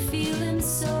from feeling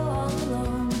so all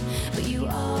alone. But you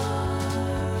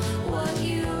are what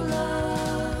you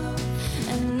love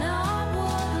and not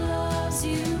what loves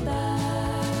you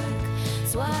back.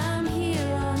 That's why I'm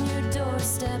here on your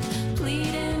doorstep,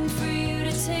 pleading for you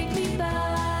to take me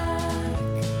back.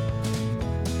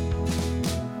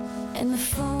 And the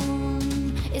phone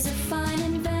is a fine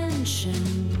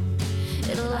invention.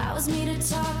 It allows me to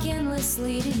talk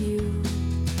endlessly to you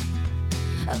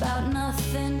about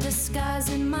nothing,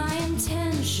 disguising my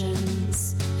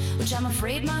intentions, which I'm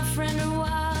afraid, my friend, are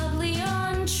wildly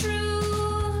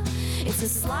untrue. It's a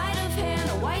sleight of hand,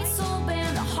 a white soul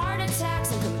band, a heart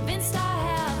attacks. I'm convinced I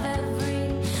have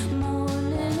every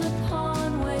morning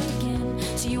upon waking.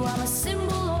 To you I'm a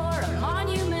symbol or a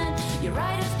monument, your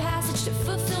rite of passage to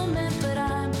fulfillment. But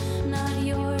I'm not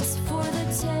yours for the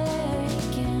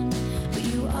taking. But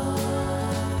you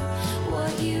are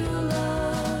what you love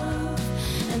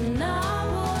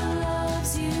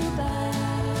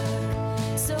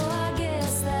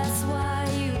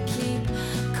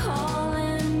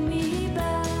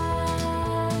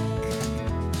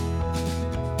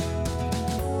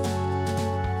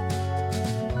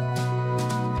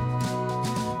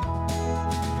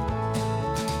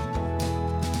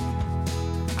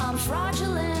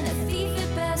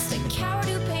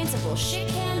She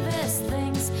canvas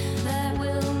things that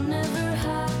will never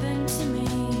happen to me.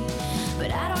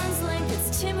 But at arm's length,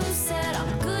 it's Tim who said,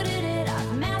 I'm good at it,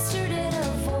 I've mastered it,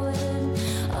 avoiding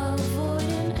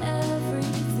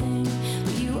everything.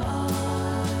 But you are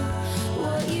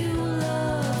what you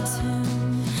love,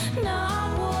 Tim,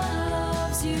 not what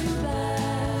loves you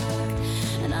back.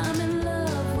 And I'm in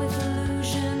love with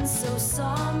illusions, so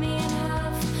saw me in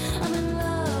half. I'm in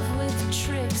love with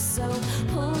tricks, so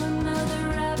pull another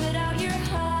rabbit out your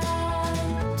hat.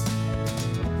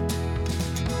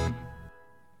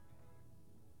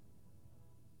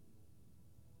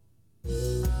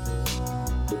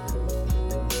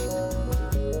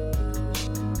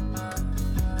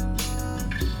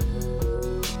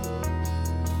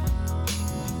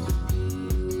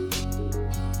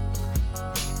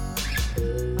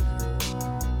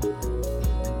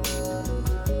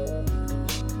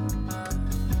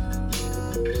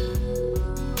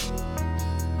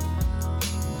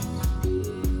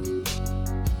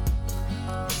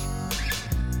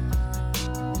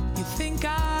 You think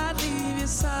I'd leave your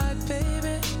side,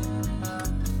 baby?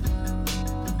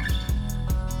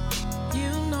 You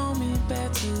know me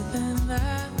better than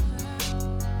that.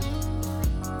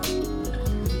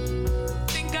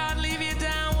 Think I'd leave you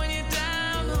down when you're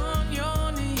down on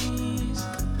your knees?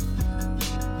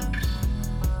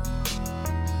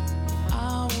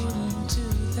 I wouldn't do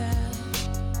that.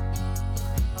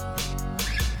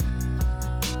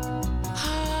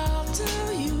 I'll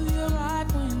tell you you're right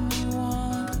when you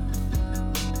want.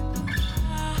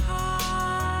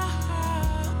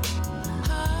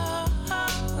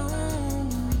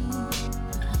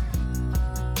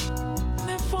 And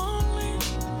if only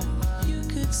you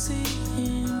could see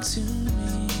into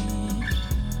me.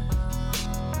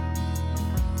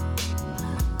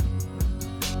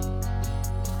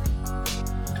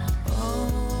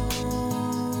 Oh,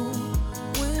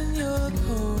 when you're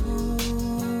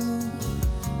cold,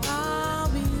 I'll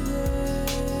be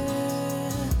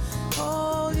there.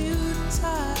 Hold you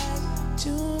tight to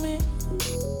me.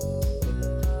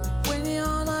 When you're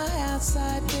on the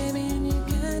outside, baby, and you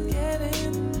can't get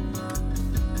in,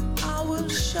 I will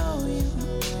show you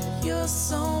you're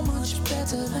so much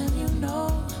better than you know.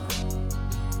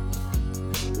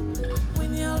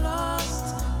 When you're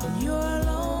lost, when you're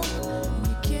alone, and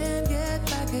you can't get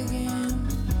back again,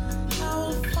 I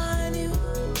will find you,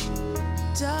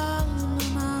 darling,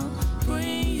 and I'll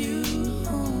bring you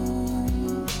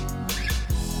home.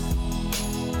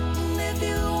 And if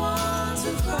you want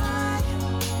to cry,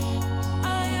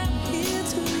 I am here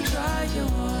to dry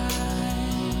your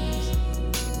eyes.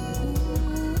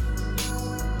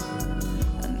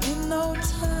 And in no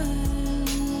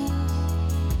time,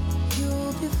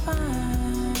 you'll be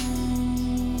fine.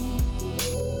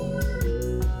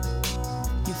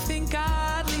 You think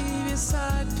I'd leave your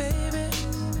side, baby?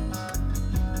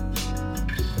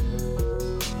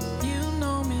 You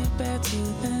know me better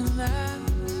than that.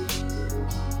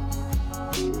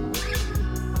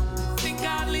 Think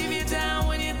I'd leave you down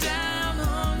when you're down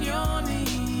on your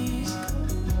knees?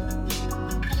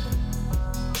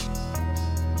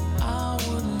 I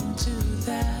wouldn't do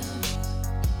that.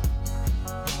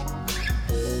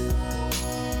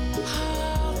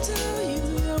 I'll tell you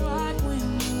you're right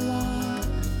when you want.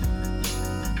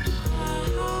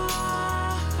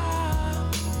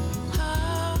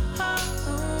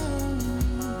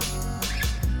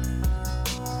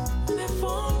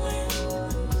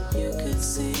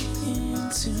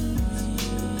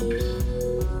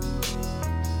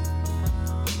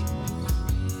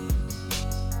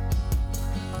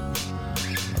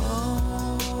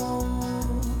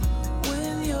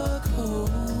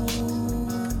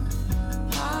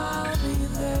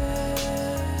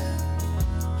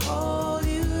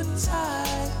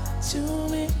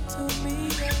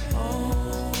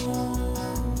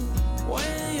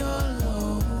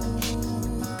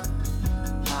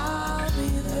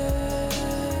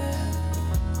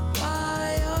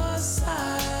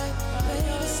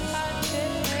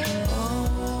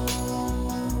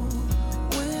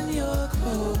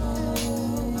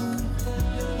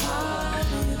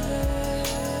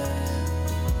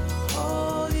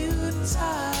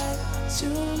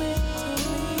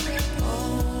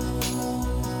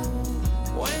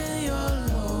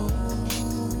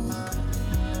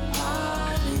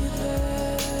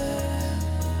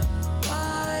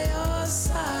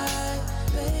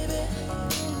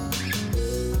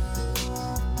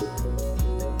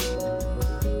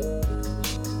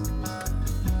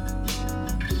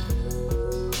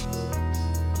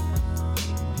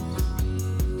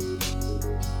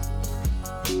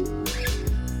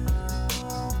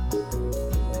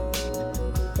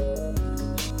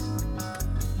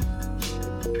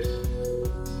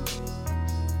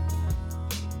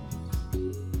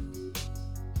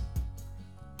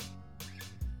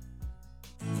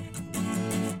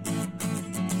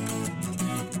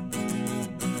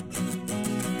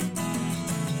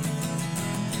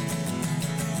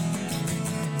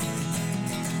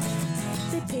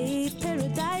 They paved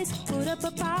paradise, put up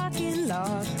a parking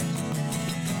lot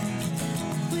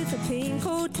with a pink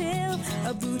hotel,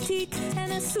 a boutique,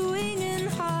 and a swinging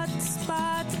hot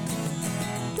spot.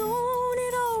 Don't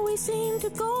it always seem to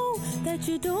go that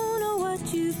you don't know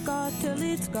what you've got till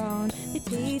it's gone? They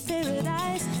paved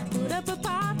paradise, put up a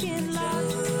parking lot.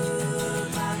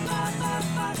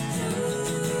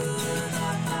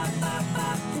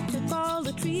 They took all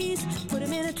the trees, put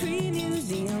them in a tree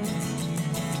museum,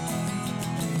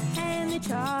 and they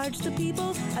charged the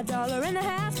people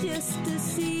 $1.50 just to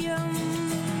see them.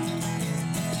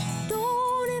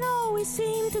 Don't it always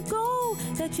seem to go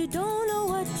that you don't know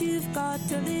what you've got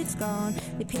till it's gone?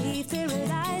 They paved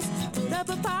paradise, put up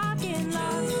a parking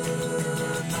lot.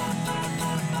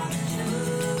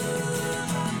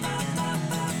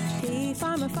 Hey,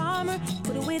 farmer, farmer,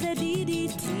 put away the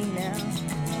DDT now.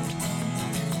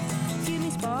 Give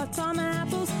me spots on my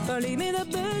apples, or leave me the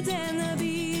birds and the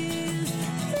bees.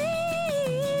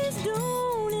 Please,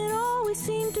 don't it always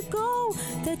seem to go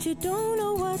that you don't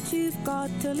know what you've got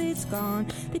till it's gone?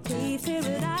 They paved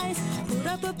paradise, put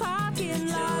up a parking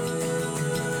lot.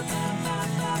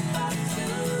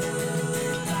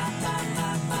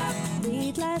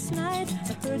 Late last night,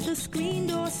 I heard the screen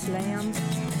door slam,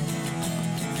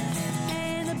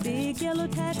 and a big yellow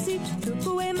taxi took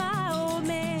away my old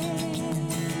man.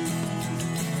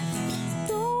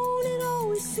 Don't it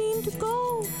always seem to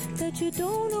go that you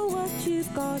don't know what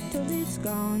you've got till it's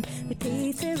gone? They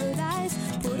paved paradise,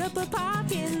 put up a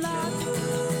parking lot.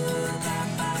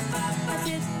 I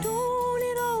said, don't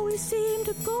it always seem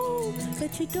to go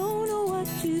that you don't know what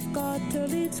you've got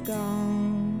till it's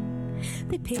gone?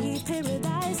 They paved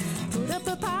paradise, put up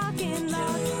a parking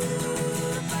lot.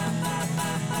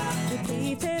 They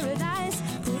paved paradise,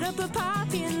 put up a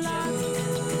parking lot.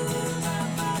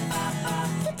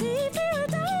 They paved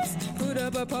paradise, put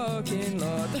up a parking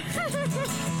lot.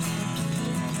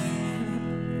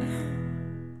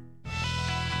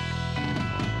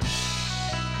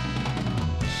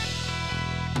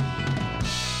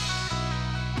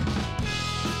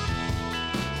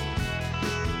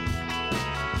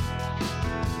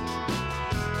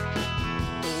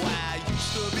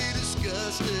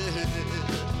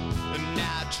 And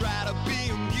now I try to be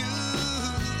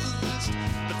amused,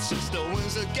 but since the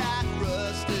wings have got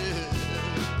rusted,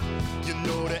 you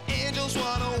know the angels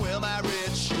wanna wear my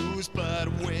red shoes. But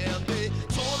when they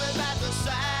told me about the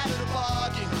side of the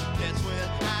bargain, that's when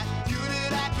I knew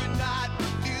that I could not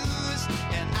refuse.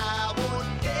 And I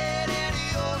won't get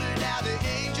any older now. The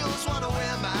angels wanna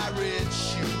wear my red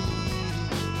shoes.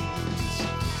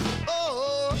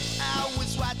 Oh, I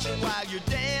was watching while you're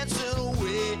dancing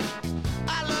away.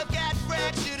 I love got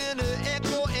fractured in the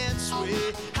echo and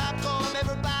sway. How come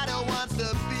everybody wants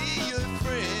to be your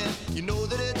friend? You know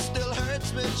that it still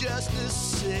hurts me just to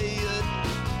say it.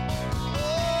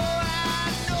 Oh,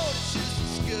 I know that she's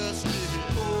disgusted.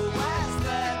 Oh, why's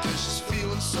that? 'Cause she's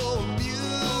feeling so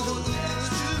amused.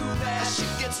 As she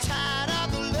gets tired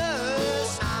of the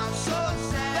lust. I'm so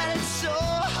sad that it's so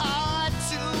hard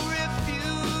to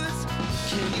refuse.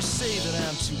 Can you say that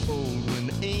I'm too old when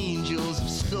the angels have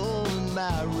stolen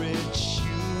my red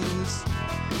shoes?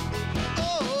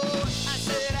 Oh, I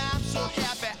said I'm so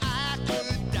happy I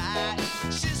could die.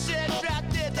 She said drop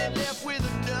dead, they left with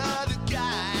another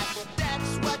guy.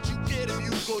 That's what you get if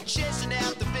you go chasing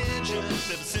after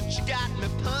vengeance. Ever since you got me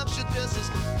punctured, this has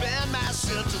been my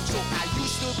sentence. So I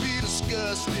used to be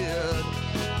disgusted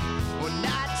when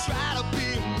I try to be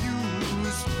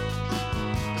amused,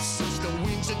 but since the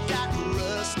wings have got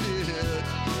rusted,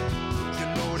 you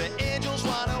know the angels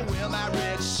wanna wear my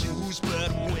red shoes.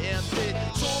 But when they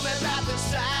told me about the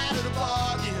side of the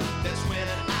bargain, that's when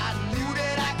I knew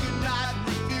that I could not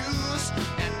refuse.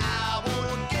 And I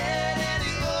won't get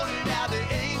any older now. The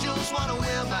angels wanna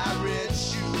wear my red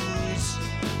shoes.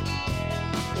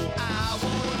 Oh, I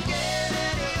won't get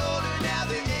any older now.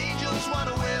 The angels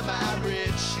wanna wear my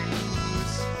red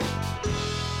shoes.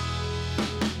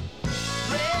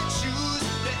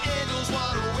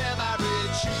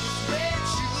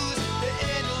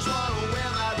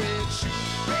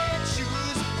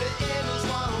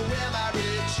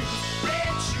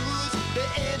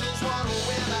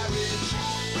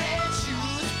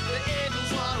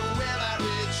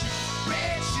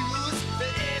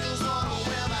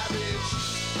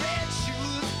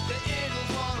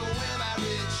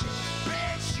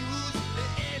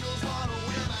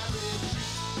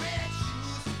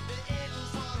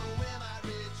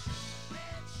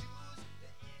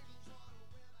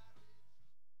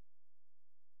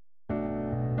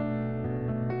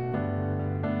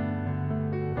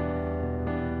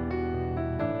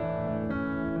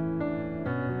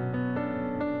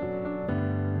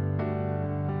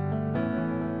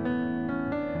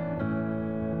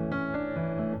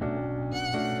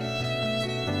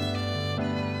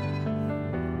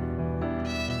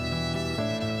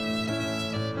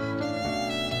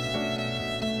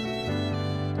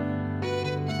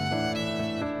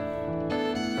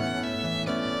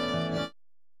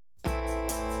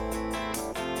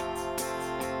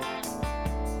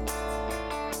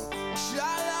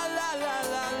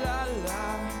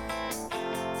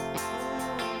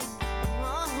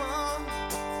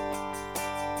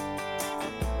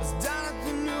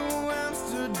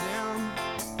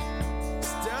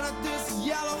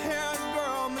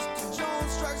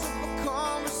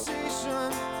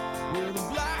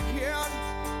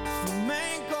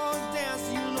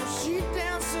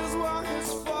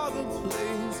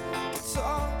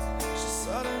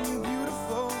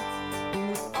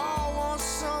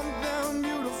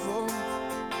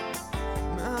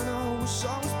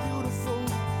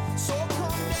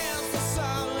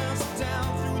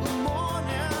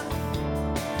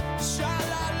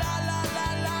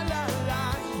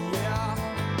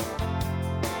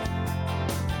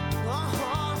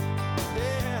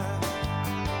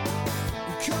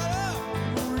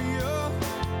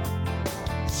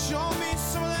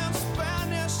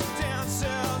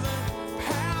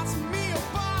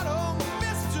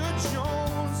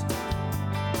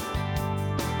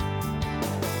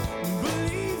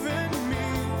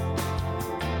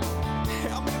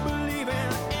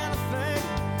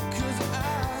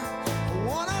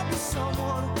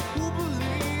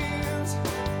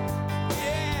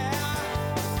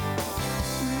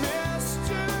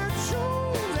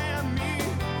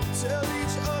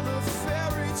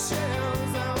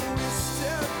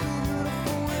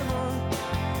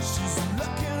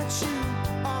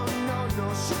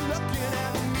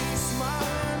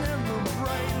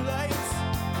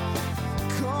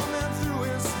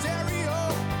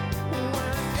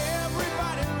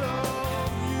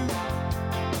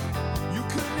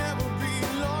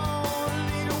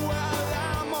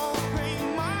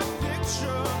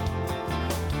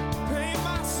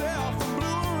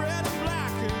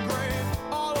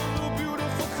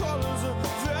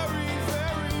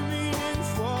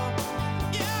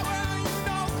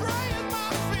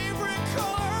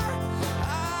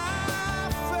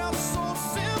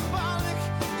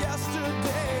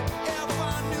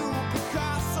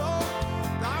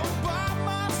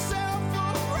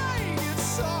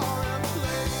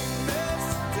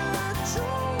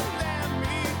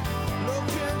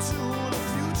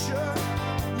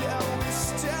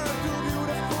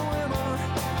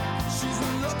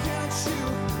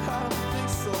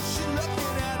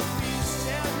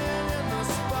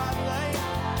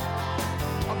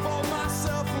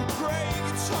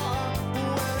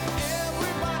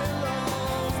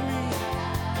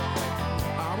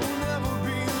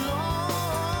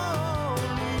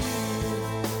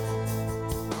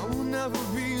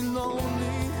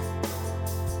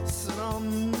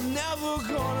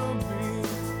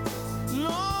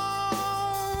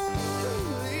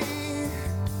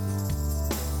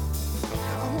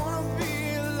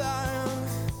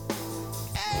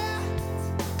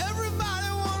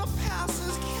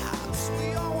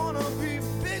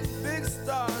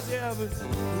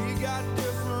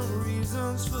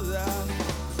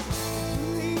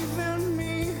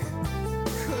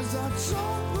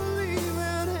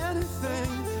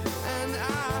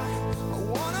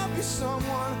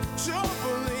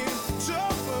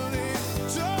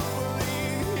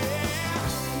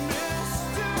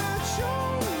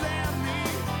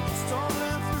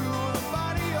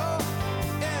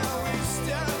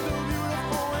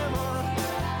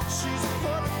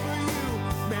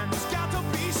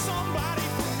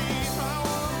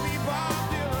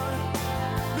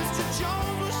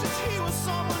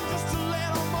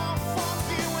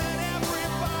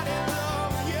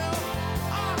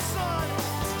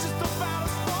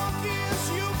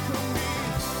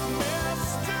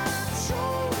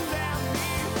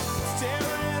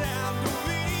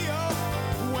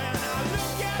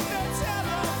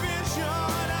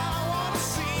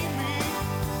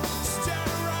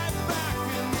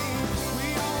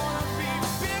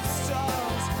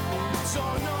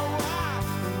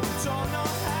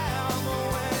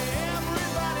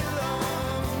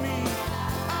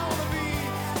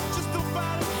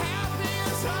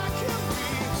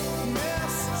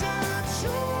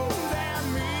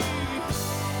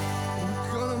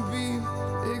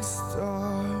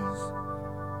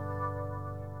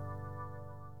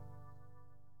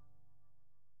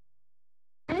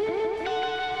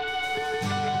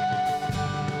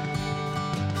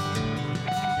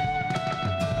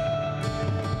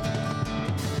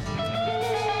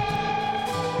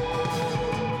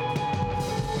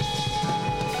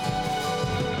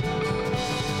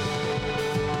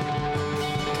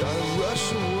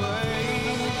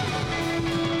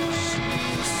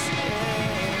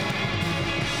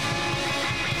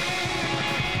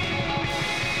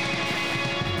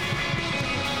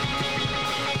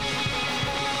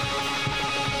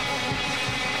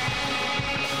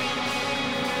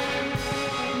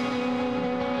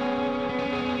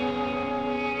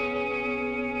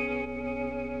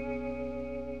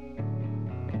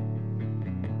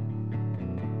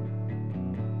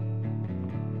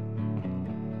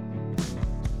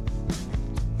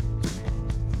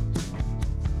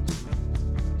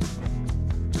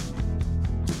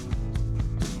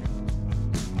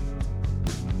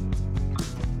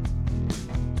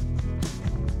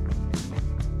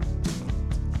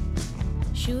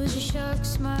 shark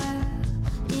smile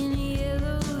in a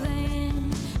yellow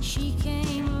van. She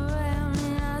came around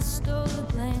and I stole a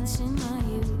glance in my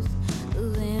youth. The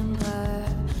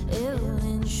vampire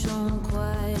Evelyn shone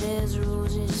quiet as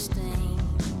roses stain.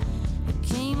 It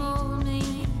came over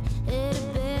me at a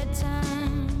bad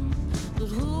time, but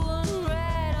who wouldn't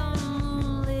ride on a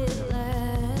moonlit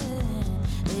line?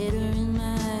 Had her in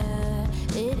my eye,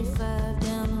 85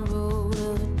 down the road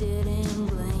of a dead end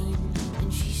blame.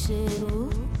 And she said,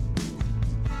 "Ooh,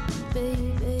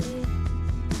 baby,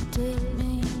 take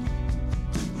me."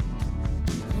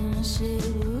 And I said,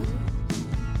 "Ooh,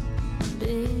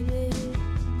 baby,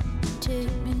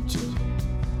 take me too."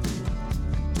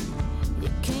 You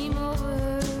came over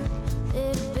her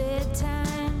at a bad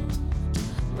time,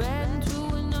 riding through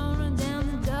Winona down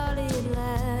the dotted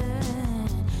line.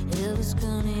 Elvis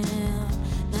County now,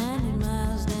 90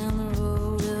 miles down the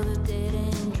road of a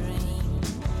dead-end dream.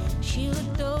 She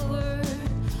looked over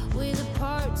with a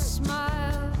part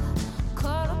smile,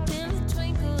 caught up in the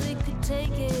twinkle, it could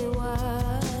take a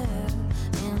while.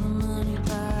 And the money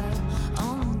pile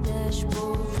on the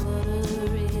dashboard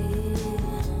fluttering.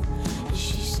 And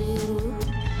she said, "Ooh,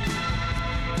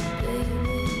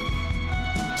 baby,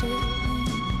 take me."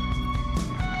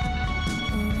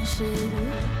 And I said,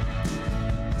 "Ooh,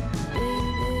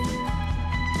 baby,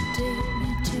 take me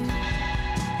too."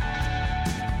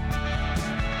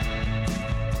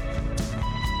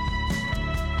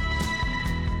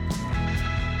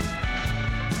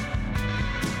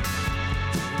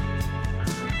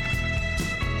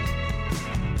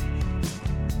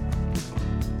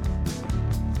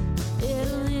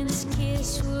 Evelyn's kiss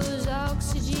was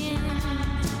oxygen.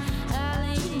 I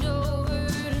leaned over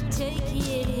to take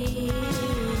it in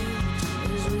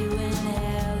as we went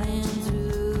howling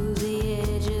through the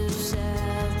edge of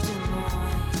South Des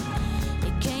Moines.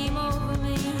 It came over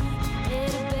me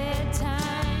at a bad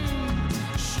time.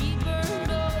 She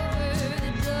burned over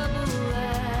the double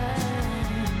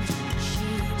line. She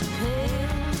was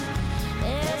pale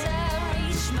as I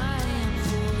reached my hand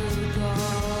for the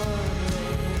guardrail.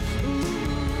 Ooh,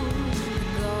 the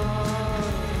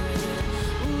guardrail.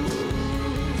 Ooh,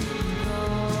 the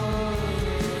guardrail.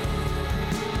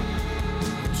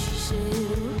 And she said,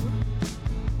 "Ooh,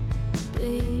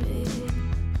 baby,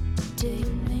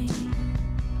 take me."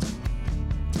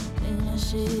 And I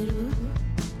said, "Ooh,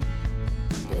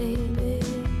 baby,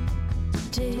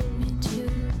 take me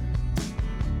too."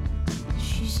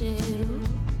 She said, "Ooh,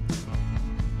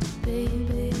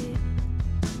 baby,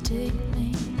 take me."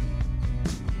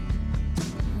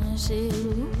 And I said,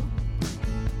 "Ooh,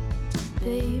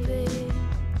 baby,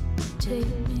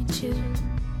 take me too."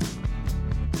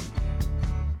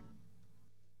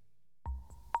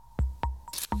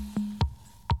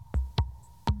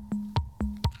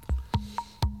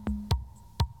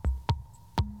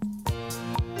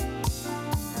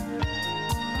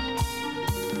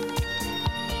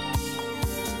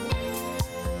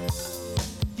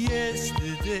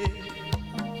 Yesterday,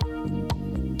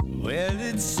 well,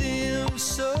 it seemed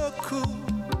so cool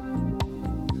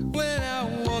when I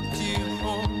walked you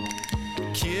home,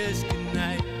 kissed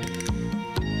goodnight.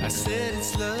 I said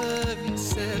it's love, you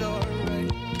said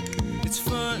alright. It's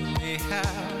funny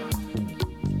how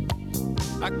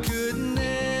I could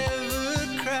never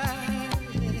cry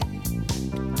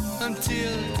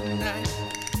until tonight,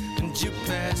 and you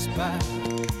passed by,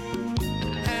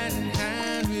 hand in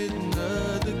hand with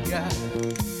another guy.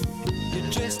 You're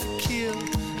dressed to kill,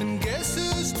 and guess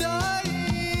who's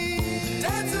dying?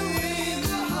 Dance away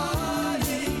the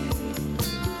heartache,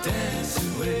 dance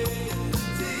away.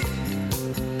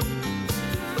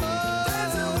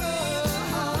 Dance away the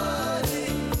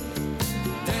heartache,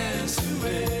 dance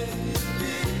away.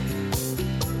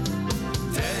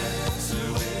 Dance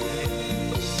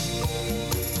away.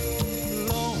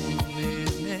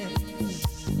 Loneliness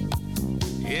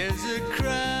is a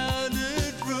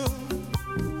crowded room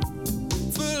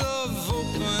full of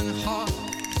open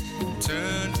hearts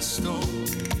turned to stone.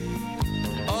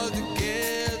 All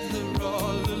together,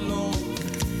 all alone,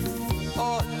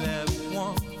 all at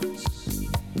once.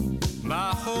 My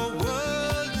whole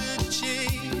world had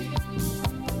changed.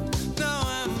 Now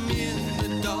I'm in the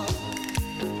dark,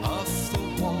 off the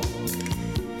wall.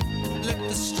 Let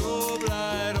the strobe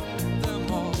light up them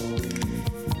all.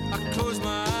 I close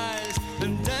my eyes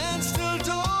and dance till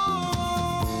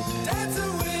dawn. Dance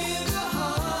away the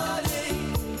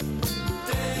heartache,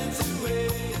 dance away.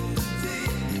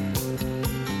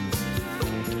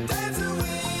 Dance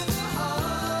away the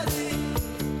heartache,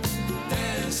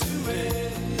 dance away.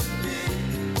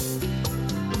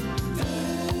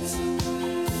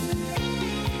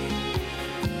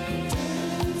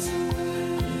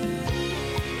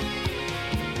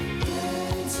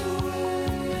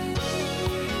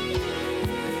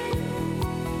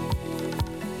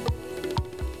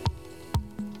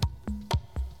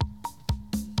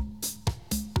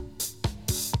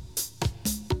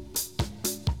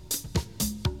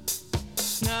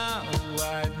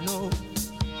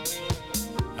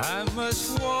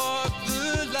 walk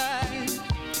the line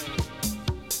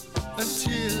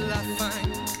until I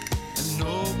find an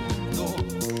open door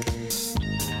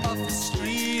off the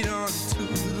street onto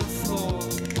the floor.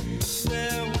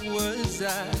 There was I,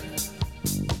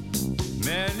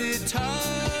 many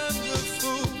times a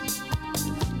fool.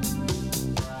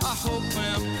 I hope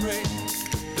and pray,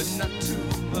 but not too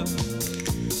much.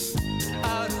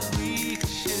 Out of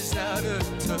reach is out of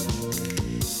touch.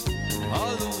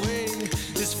 All the way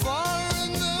is far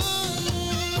enough.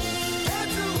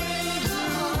 Dance away the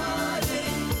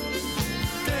heartache.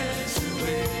 Dance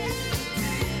away.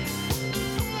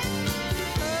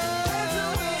 Dance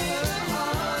away the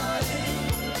heartache.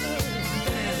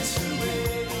 Dance away.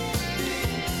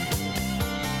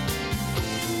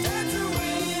 Dance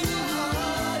away the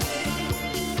heartache.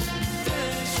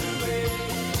 Dance away.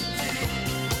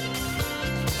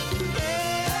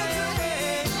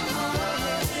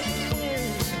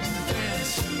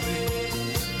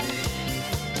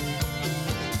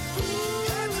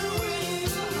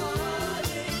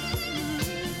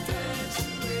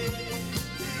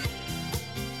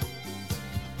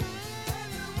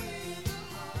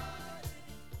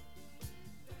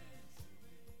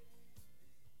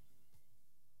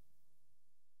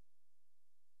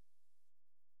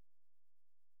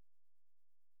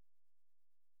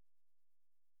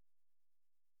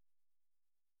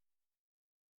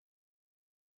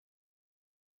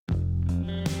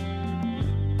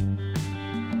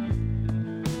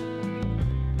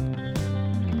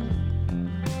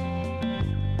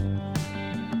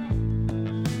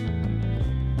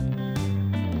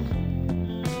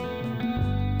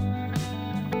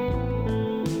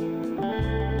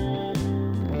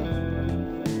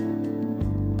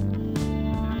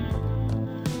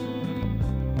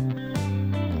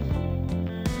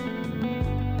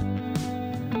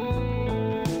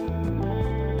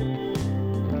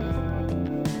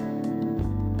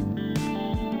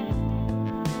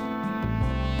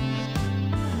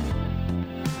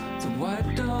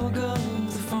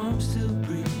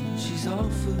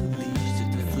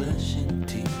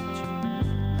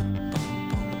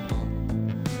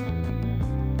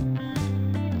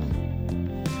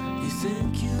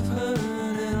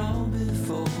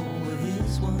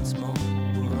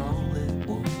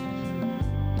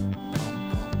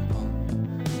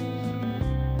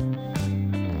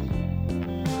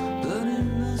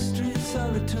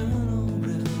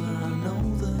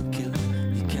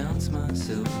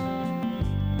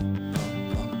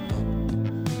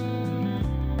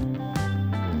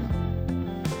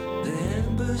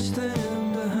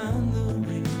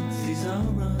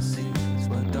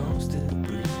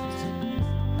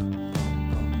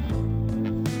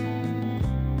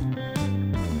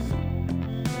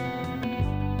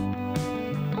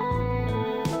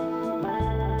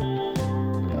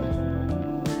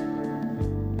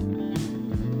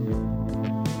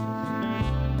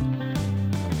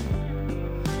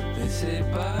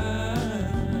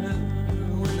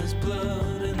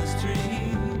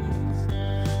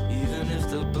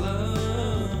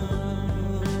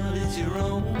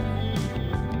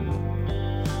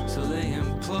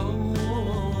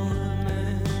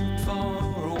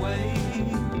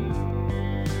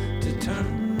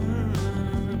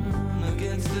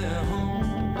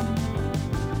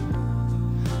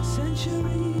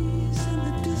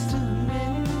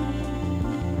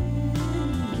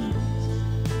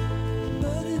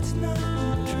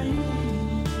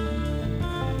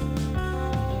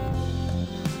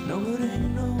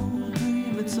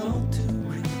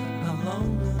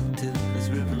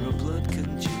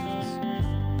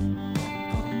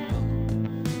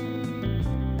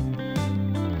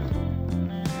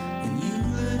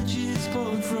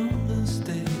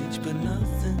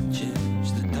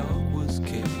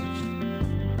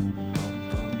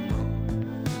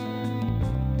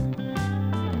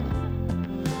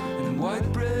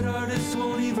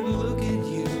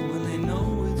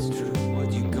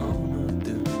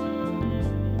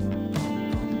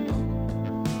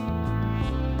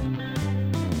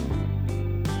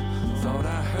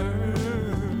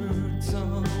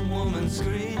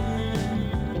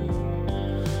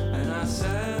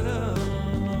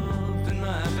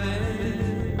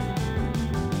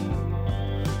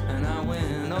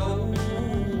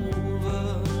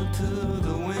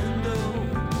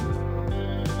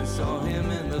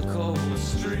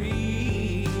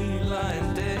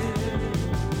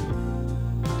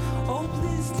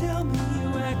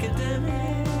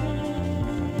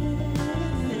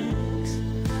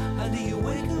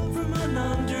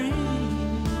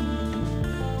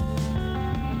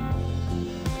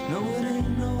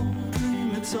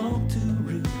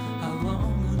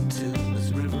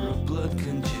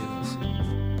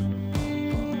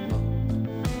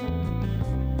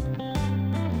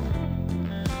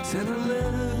 Sent a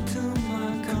letter to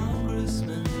my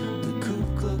congressman, the Ku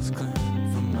Klux Klan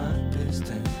from my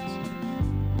distance.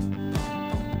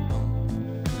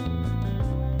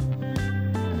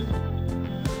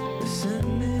 They sent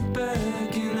me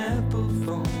back an Apple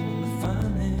phone, the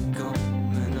finally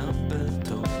gone and up at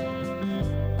door.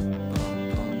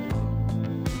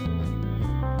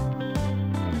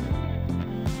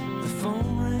 The phone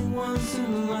rang once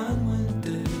and the line went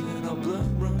dead, and our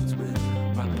blood runs red,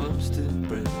 right pubs to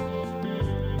bread.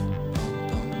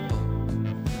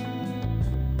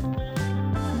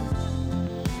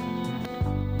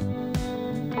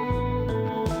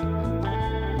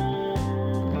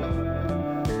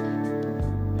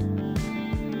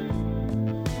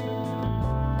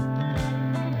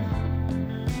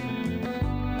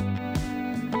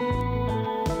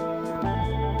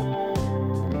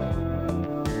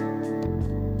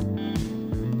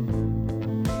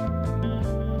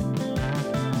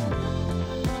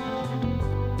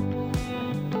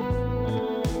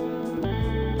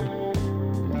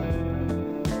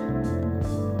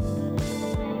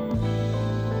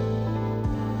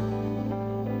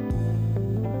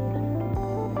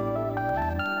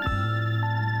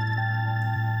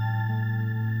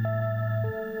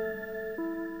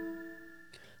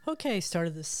 Okay,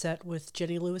 started the set with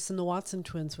Jenny Lewis and the Watson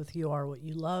Twins with You Are What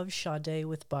You Love, Sade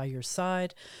with By Your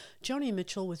Side, Joni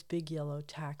Mitchell with Big Yellow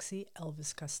Taxi,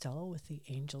 Elvis Costello with The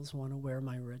Angels Wanna Wear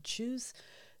My Red Shoes,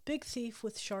 Big Thief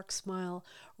with Shark Smile,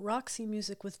 Roxy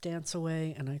Music with Dance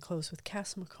Away, and I close with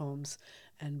Cass McCombs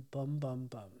and Bum Bum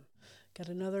Bum. Got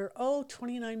another,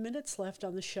 29 minutes left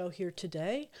on the show here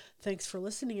today. Thanks for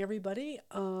listening, everybody.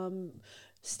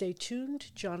 Stay tuned.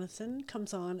 Jonathan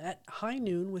comes on at high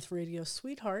noon with Radio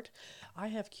Sweetheart. I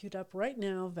have queued up right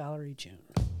now Valerie June.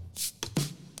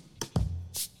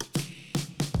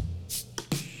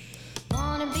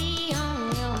 Wanna be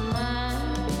on your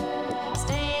mind,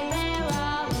 stay there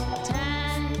all the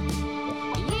time.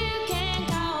 You can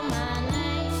call my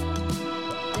name,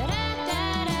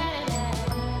 da-da-da-da-da-da.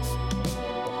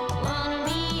 Wanna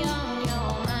be on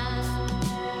your mind,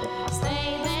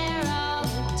 stay there all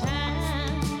the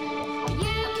time.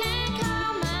 You can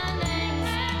call my name,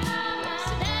 da-da-da-da-da-da.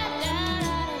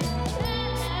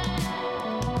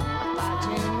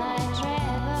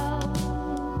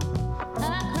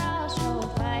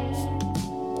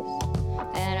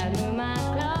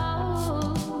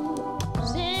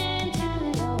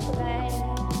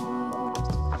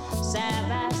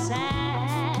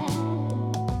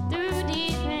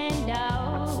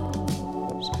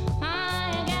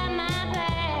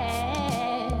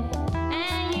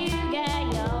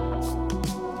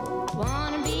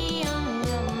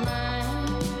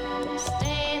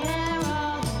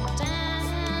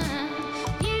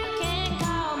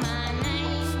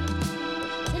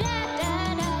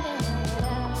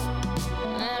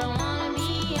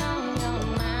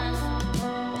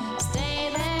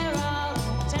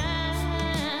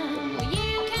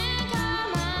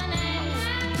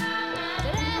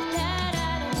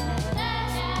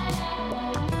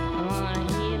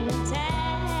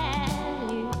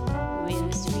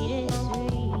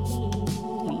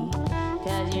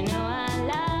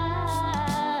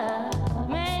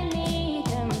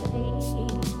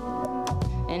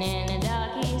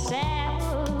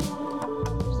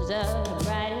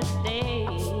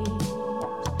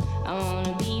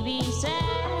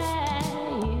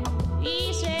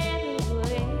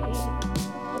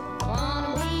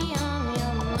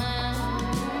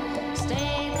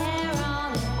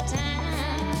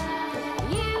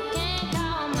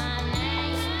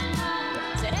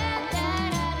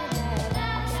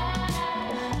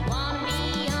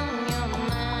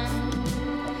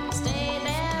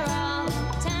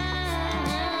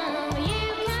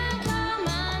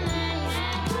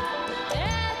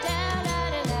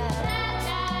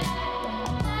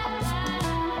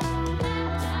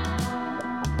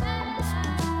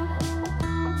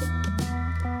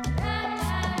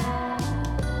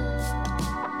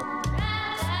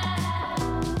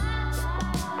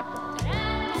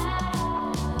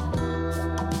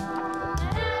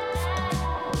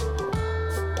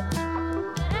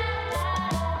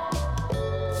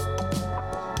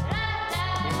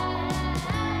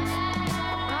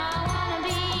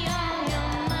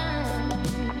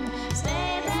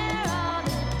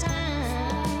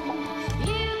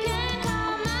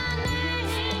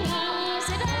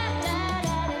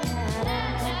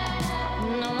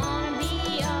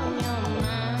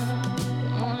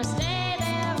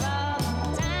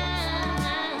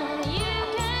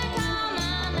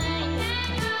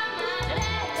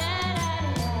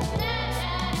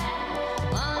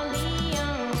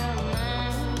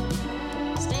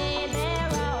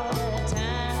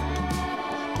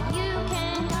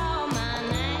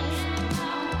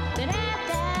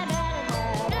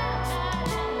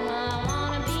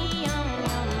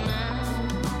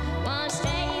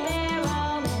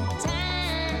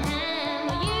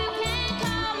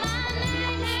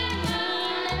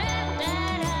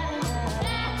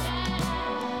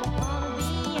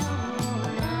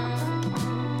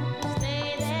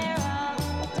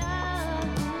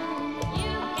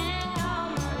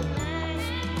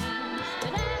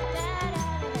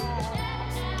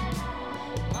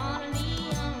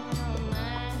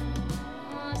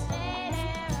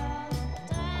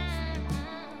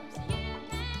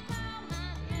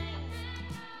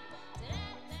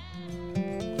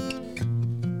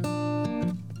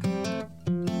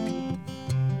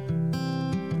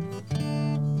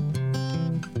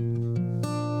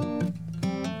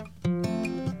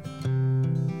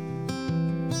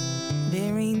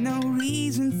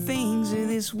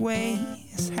 this way.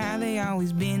 It's how they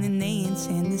always been and they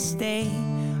intend to stay.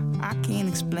 I can't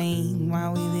explain why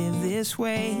we live this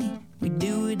way. We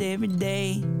do it every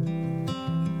day.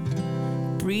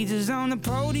 Preachers on the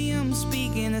podium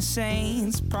speaking of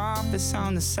saints, prophets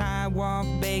on the sidewalk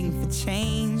begging for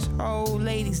change, old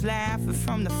ladies laughing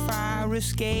from the fire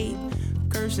escape,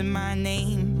 cursing my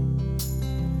name.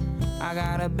 I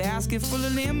got a basket full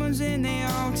of lemons and they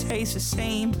all taste the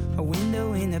same. A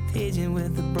window in a pigeon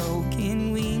with a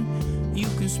broken wing. You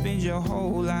can spend your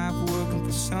whole life working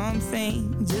for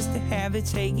something just to have it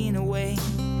taken away.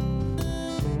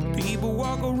 People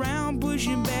walk around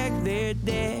pushing back their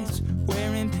debts,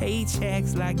 wearing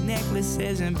paychecks like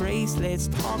necklaces and bracelets,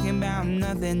 talking about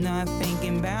nothing, not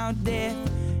thinking about death.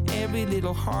 Every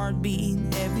little heartbeat,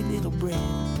 every little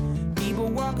breath. People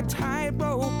walk a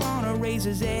tightrope on a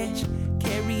razor's edge,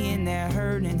 carrying their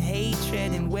hurt and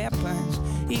hatred and weapons.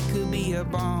 It could be a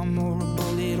bomb or a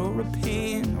bullet or a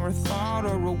pen or a thought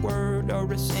or a word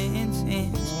or a sentence.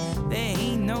 There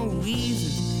ain't no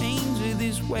reason things are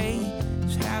this way.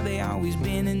 It's how they always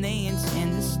been and they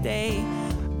intend to stay.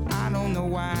 I don't know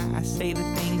why I say the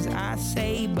things I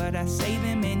say, but I say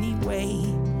them anyway.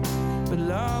 But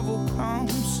love will come,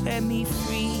 set me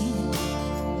free.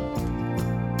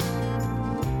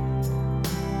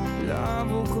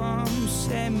 Love will come,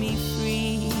 set me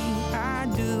free. I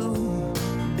do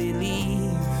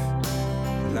believe.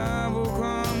 Love will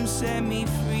come, set me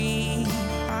free.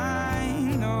 I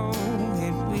know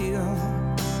it will.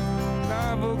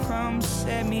 Love will come,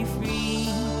 set me free.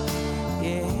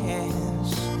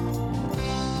 Yes.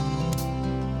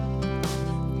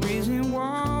 Prison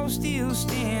walls still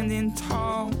standing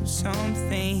tall. Some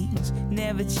things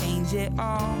never change at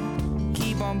all.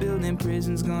 Keep on building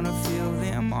prisons, gonna fill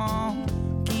them all.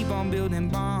 Keep on building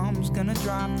bombs, gonna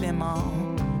drop them all.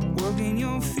 Working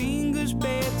your fingers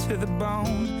bare to the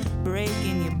bone,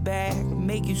 breaking your back,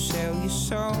 make you sell your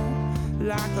soul.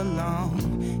 Like a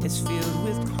lung, it's filled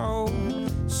with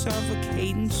cold,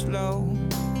 suffocating slow.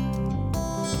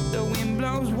 The wind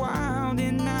blows wild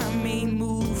and I may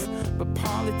move, but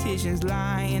politicians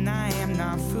lie and I am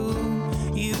not fooled.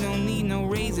 You don't need no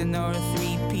razor nor a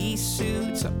three-piece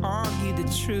suit to argue the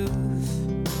truth.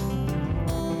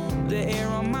 The air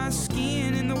on my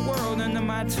skin and the world under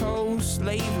my toes.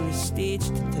 Slavery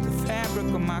stitched to the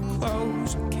fabric of my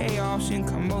clothes. Chaos and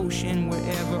commotion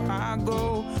wherever I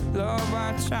go. Love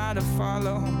I try to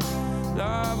follow.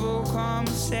 Love will come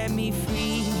set me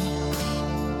free.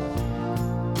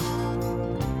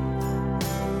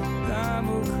 Love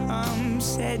will come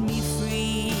set me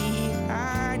free.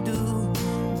 I do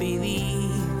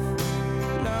believe.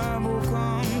 Love will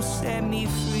come set me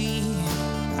free.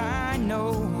 I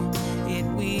know it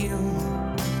will.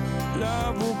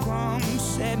 Love will come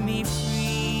set me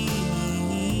free.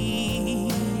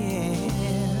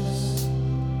 Yes.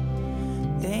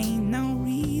 There ain't no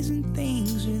reason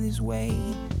things are this way.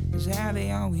 It's how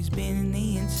they always been and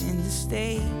they intend to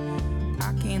stay.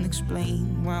 I can't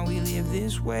explain why we live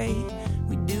this way.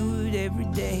 We do it every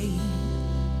day.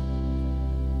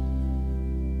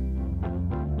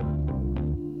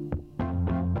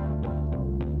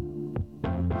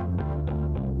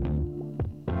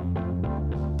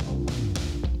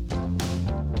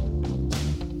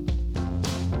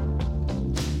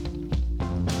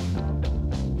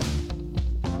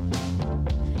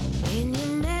 In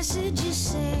your message you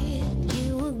said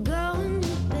you were going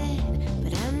to bed,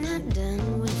 but I'm not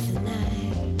done with the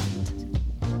night.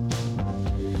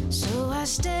 So I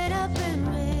stayed up and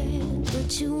read,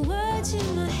 but your words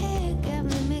in my head got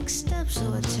me mixed up, so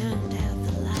I turned out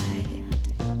the light.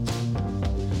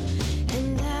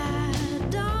 And I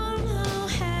don't know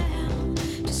how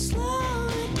to slow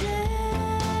it down.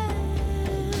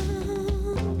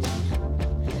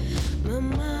 My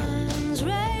mind's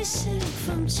racing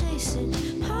from chasing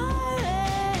heartaches.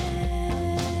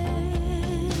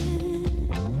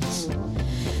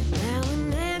 Now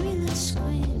an ambulance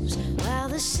screams while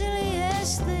the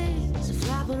silliest things are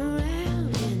flopping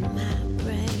around in my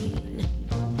brain.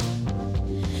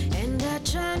 And I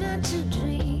try not to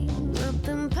dream up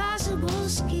impossible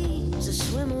schemes that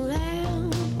swim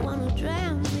around, wanna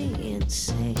drown me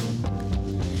insane.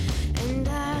 And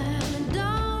I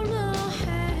don't know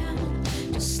how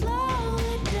to slow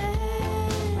it down.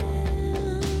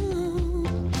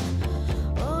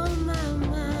 Oh, my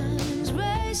mind's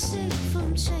racing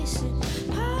from chasing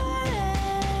heartaches.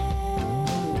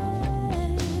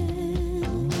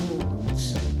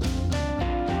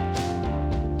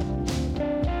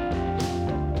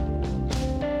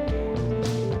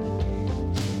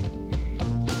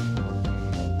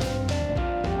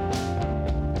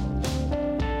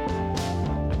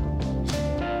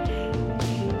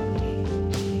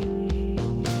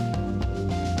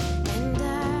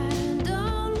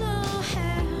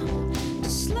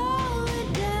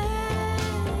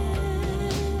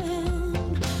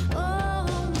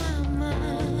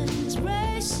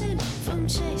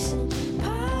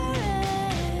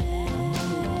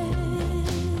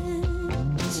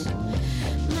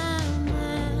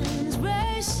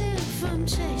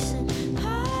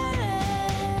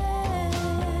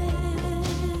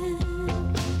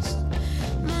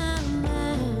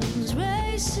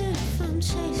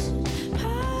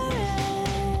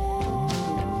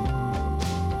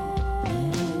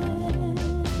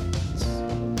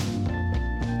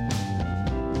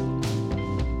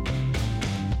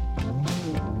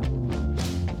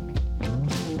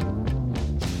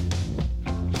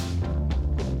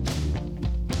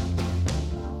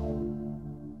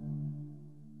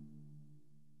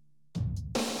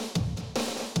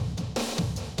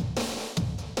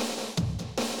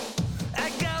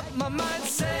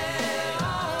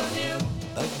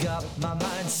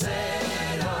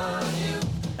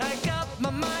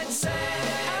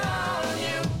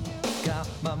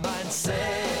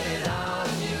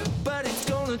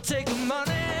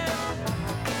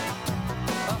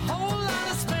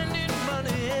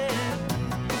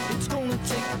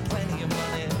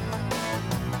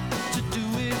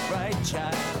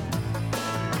 child.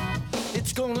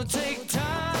 It's gonna take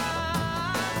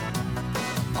time,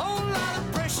 whole lot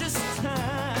of precious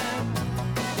time.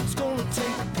 It's gonna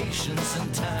take patience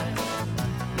and time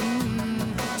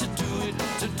to do it,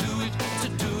 to do it, to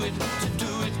do it, to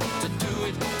do it, to do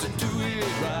it, to do it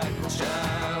right,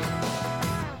 child.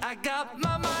 I got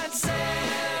my mind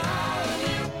set on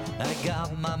you. I got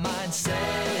my mind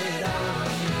set on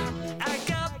you. I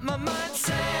got my mind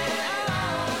set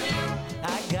on you.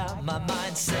 I got my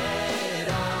mind set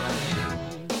on you.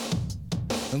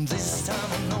 And this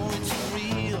time I know it's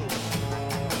real,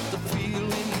 the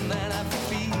feeling that I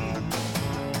feel.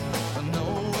 I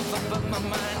know if I put my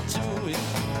mind to it,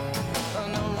 I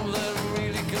know that I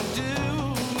really can do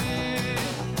it.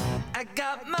 I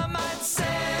got my mind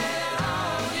set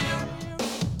on you,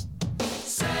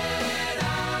 set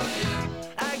on you.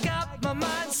 I got my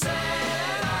mind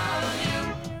set on you,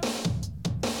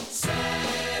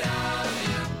 set on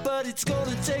you. But it's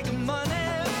gonna take money,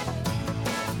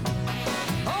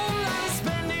 whole lot of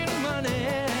spending money.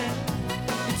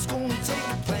 It's gonna take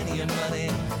plenty of money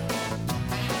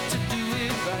to do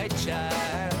it right,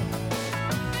 child.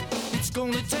 It's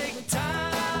gonna take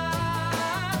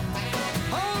time,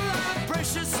 whole lot of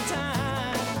precious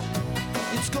time.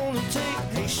 It's gonna take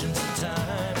patience and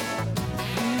time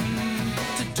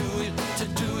to do it, to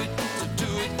do it, to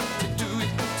do it, to do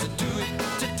it, to do it,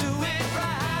 to do it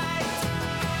right.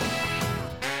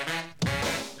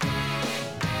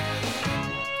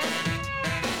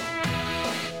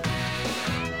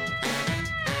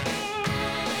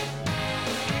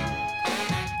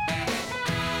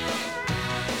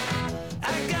 I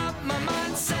got my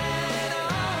mind set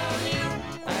on you.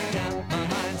 I got my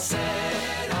mind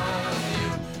set on you.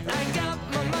 I got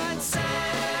my mind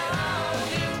set on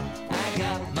you. I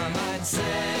got my mind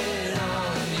set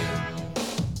on you.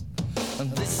 And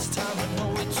this time I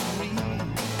know it's real,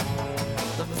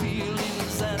 the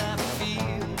feelings that I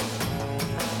feel.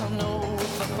 I know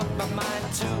if I put my mind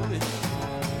to it,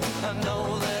 I know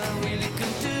that I really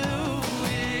can do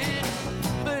it.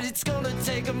 But it's gonna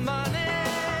take a money,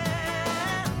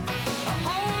 a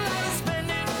whole lot of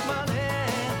spending money.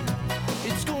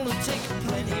 It's gonna take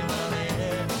plenty of money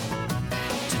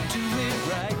to do it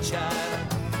right, child.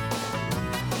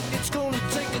 It's gonna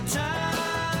take a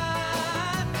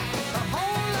time, a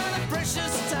whole lot of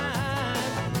precious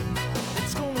time.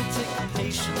 It's gonna take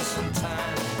patience and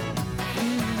time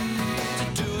to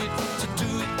do it, to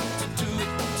do it, to do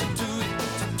it, to do it,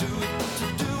 to do it, to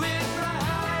do it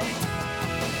right.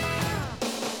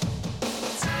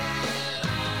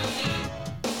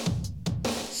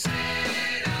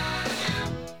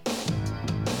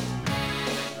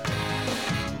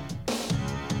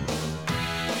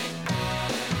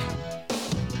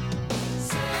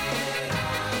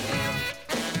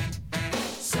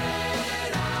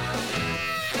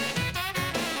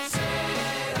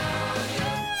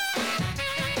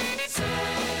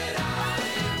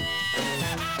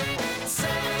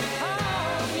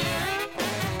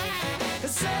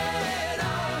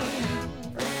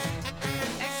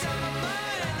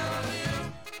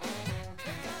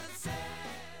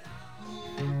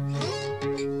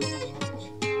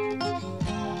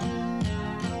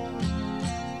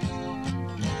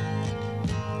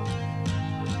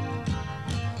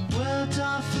 Words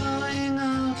are flowing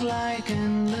out like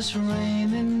endless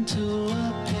rain into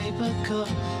a paper cup.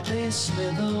 They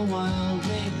slither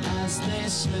wildly as they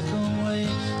slip away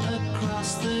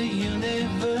across the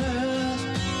universe.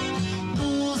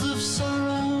 Pools of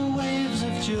sorrow, waves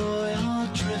of joy are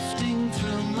drifting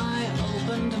through my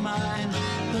opened mind,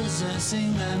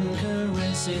 possessing and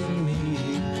caressing me.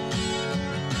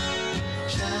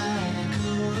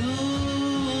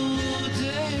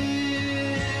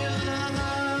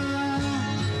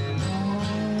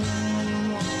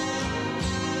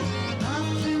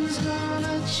 Nothing's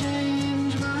gonna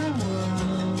change my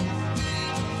world.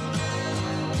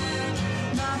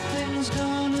 Nothing's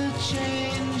gonna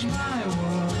change my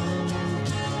world.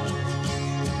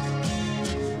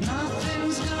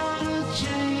 Nothing's gonna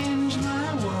change my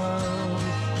world.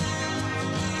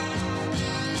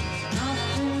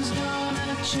 Nothing's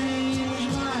gonna change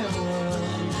my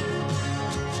world.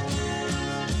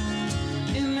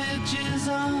 Images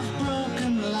of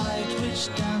broken light which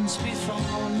dance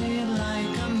before me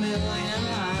like a million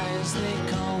eyes. They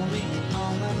call me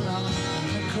on and on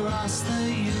across the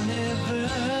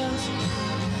universe.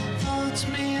 Floats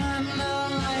me under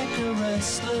like a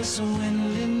restless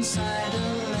wind inside a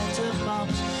letterbox.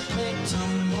 They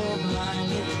tumble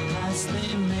blindly as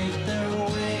they make their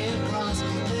way across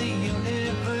the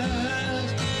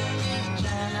universe.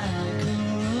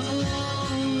 Jackaroo,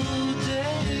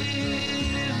 David.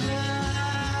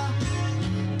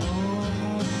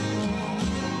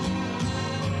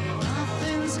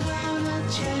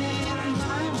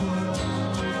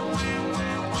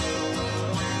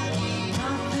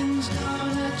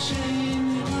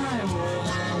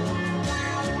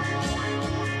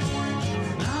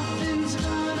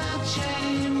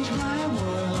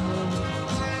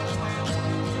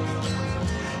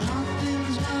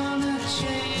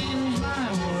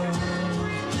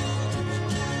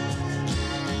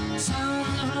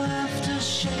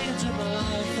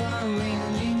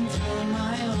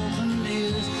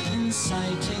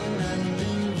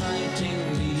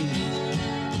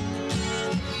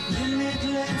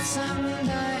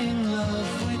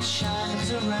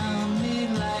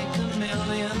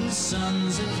 the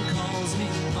suns, it calls me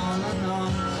on and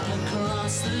on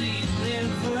across the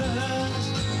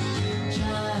universe.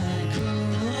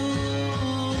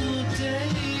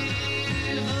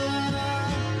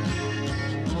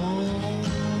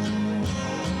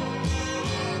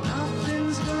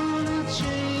 Nothing's gonna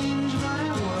change my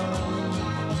world.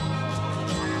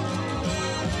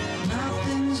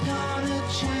 Nothing's gonna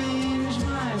change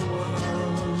my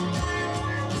world.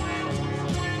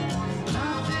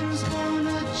 Nothing's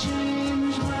gonna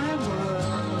change my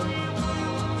world.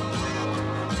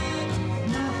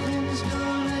 Nothing's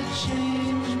gonna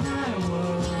change my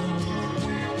world.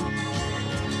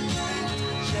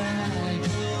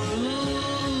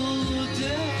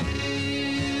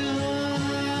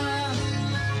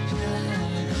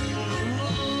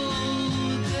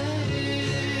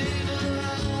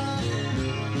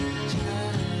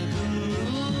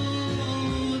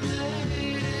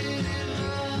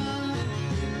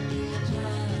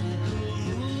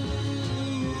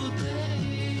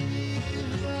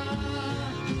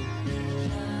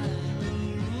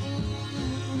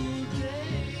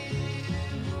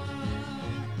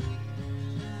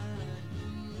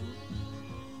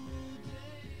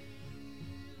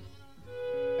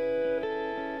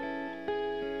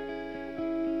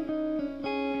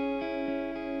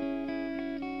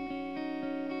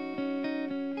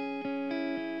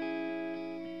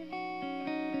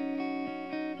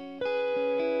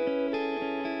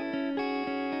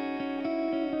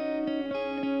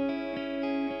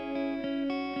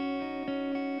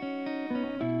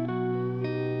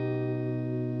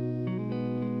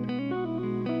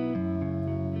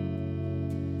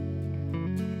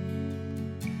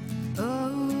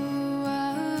 Oh,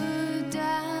 our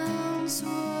dance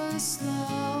was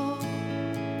slow,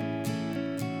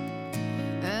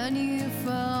 and you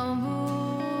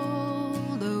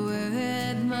fumbled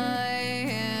with my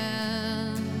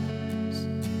hands,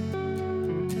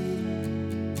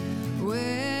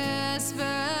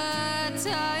 whispered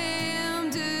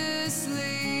time to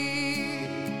sleep.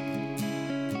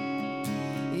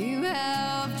 You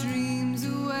have dreams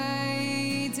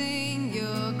awaiting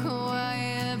your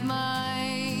quiet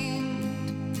mind.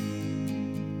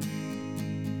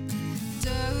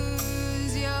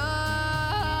 Does your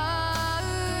heart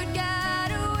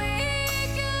get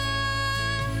weaker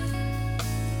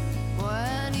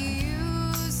when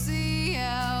you see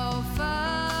how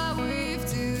far we've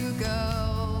to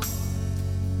go?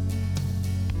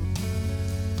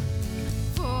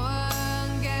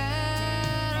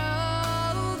 Forget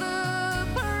all the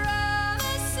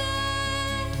promises.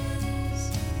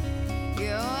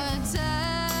 You're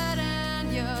tired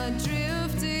and you're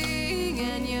drifting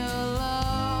and you're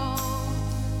low.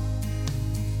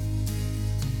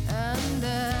 And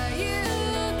you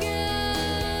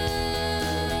can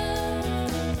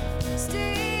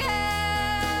stay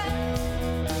here.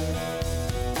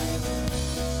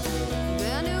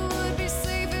 Then it would be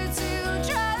safer to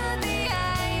drop the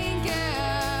anchor.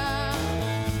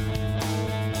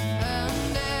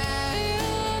 And you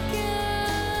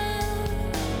can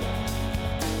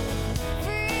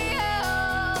feel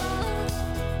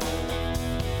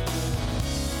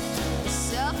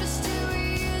selfish to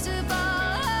use up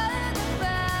all the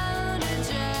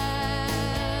bandages.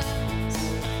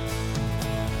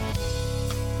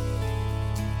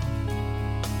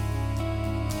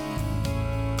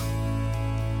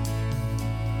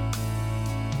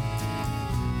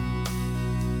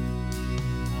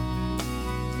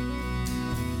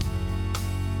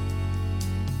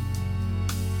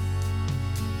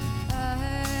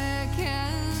 I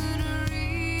can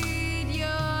read your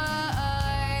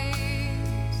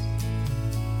eyes.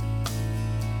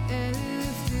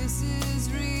 If this is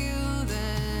real,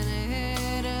 then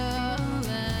it'll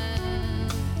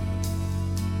end.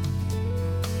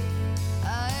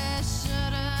 I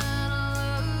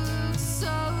shouldn't look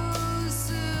so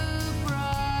surprised.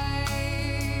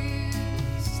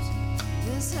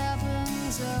 This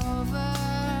happens over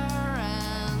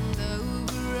and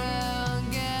over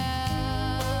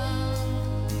again.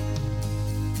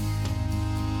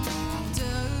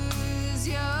 Does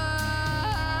your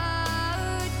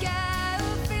heart get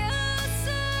feel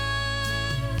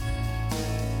sad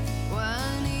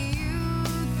when you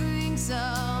think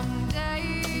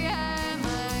someday I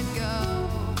might go?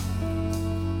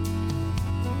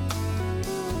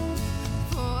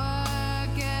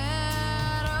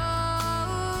 Forget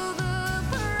all the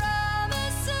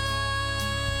promises.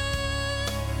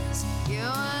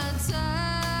 You're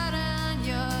tired and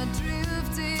you're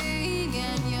drifting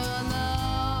and you're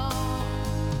low.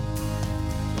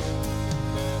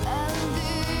 And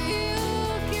you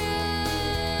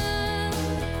can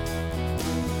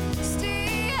stay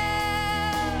here.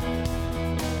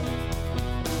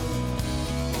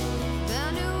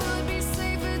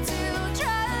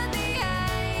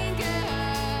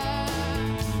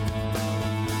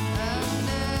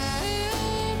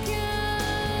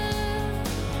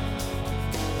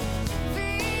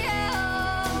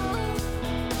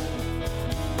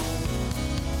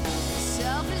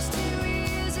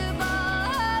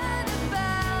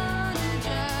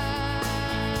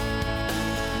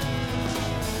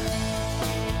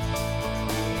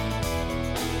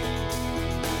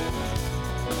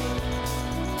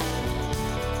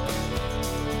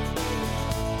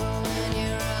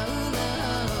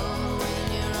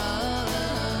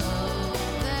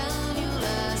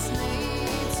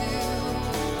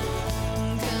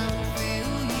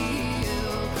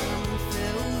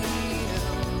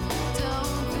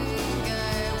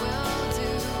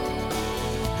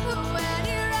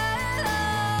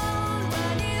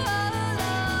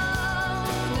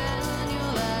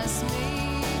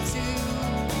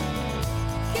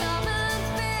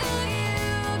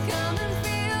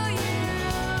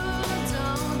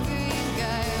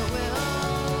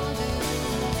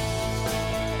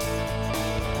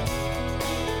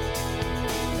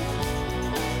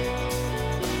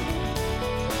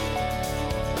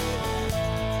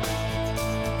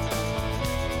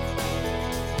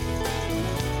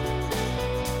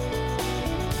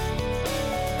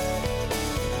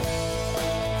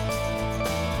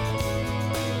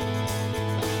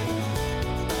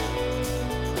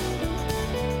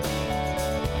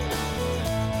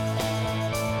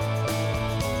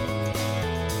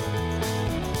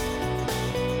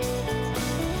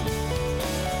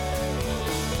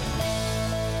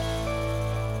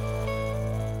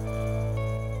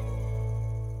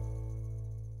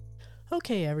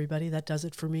 Okay, everybody, that does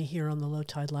it for me here on the Low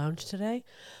Tide Lounge today.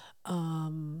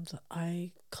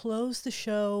 I closed the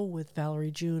show with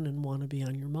Valerie June and Wanna Be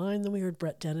On Your Mind. Then we heard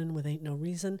Brett Dennen with Ain't No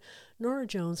Reason, Nora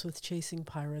Jones with Chasing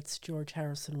Pirates, George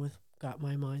Harrison with Got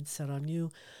My Mind Set on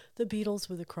You, the Beatles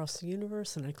with Across the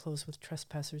Universe, and I close with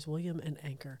Trespassers William and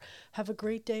Anchor. Have a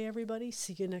great day, everybody.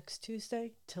 See you next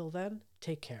Tuesday. Till then,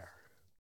 take care.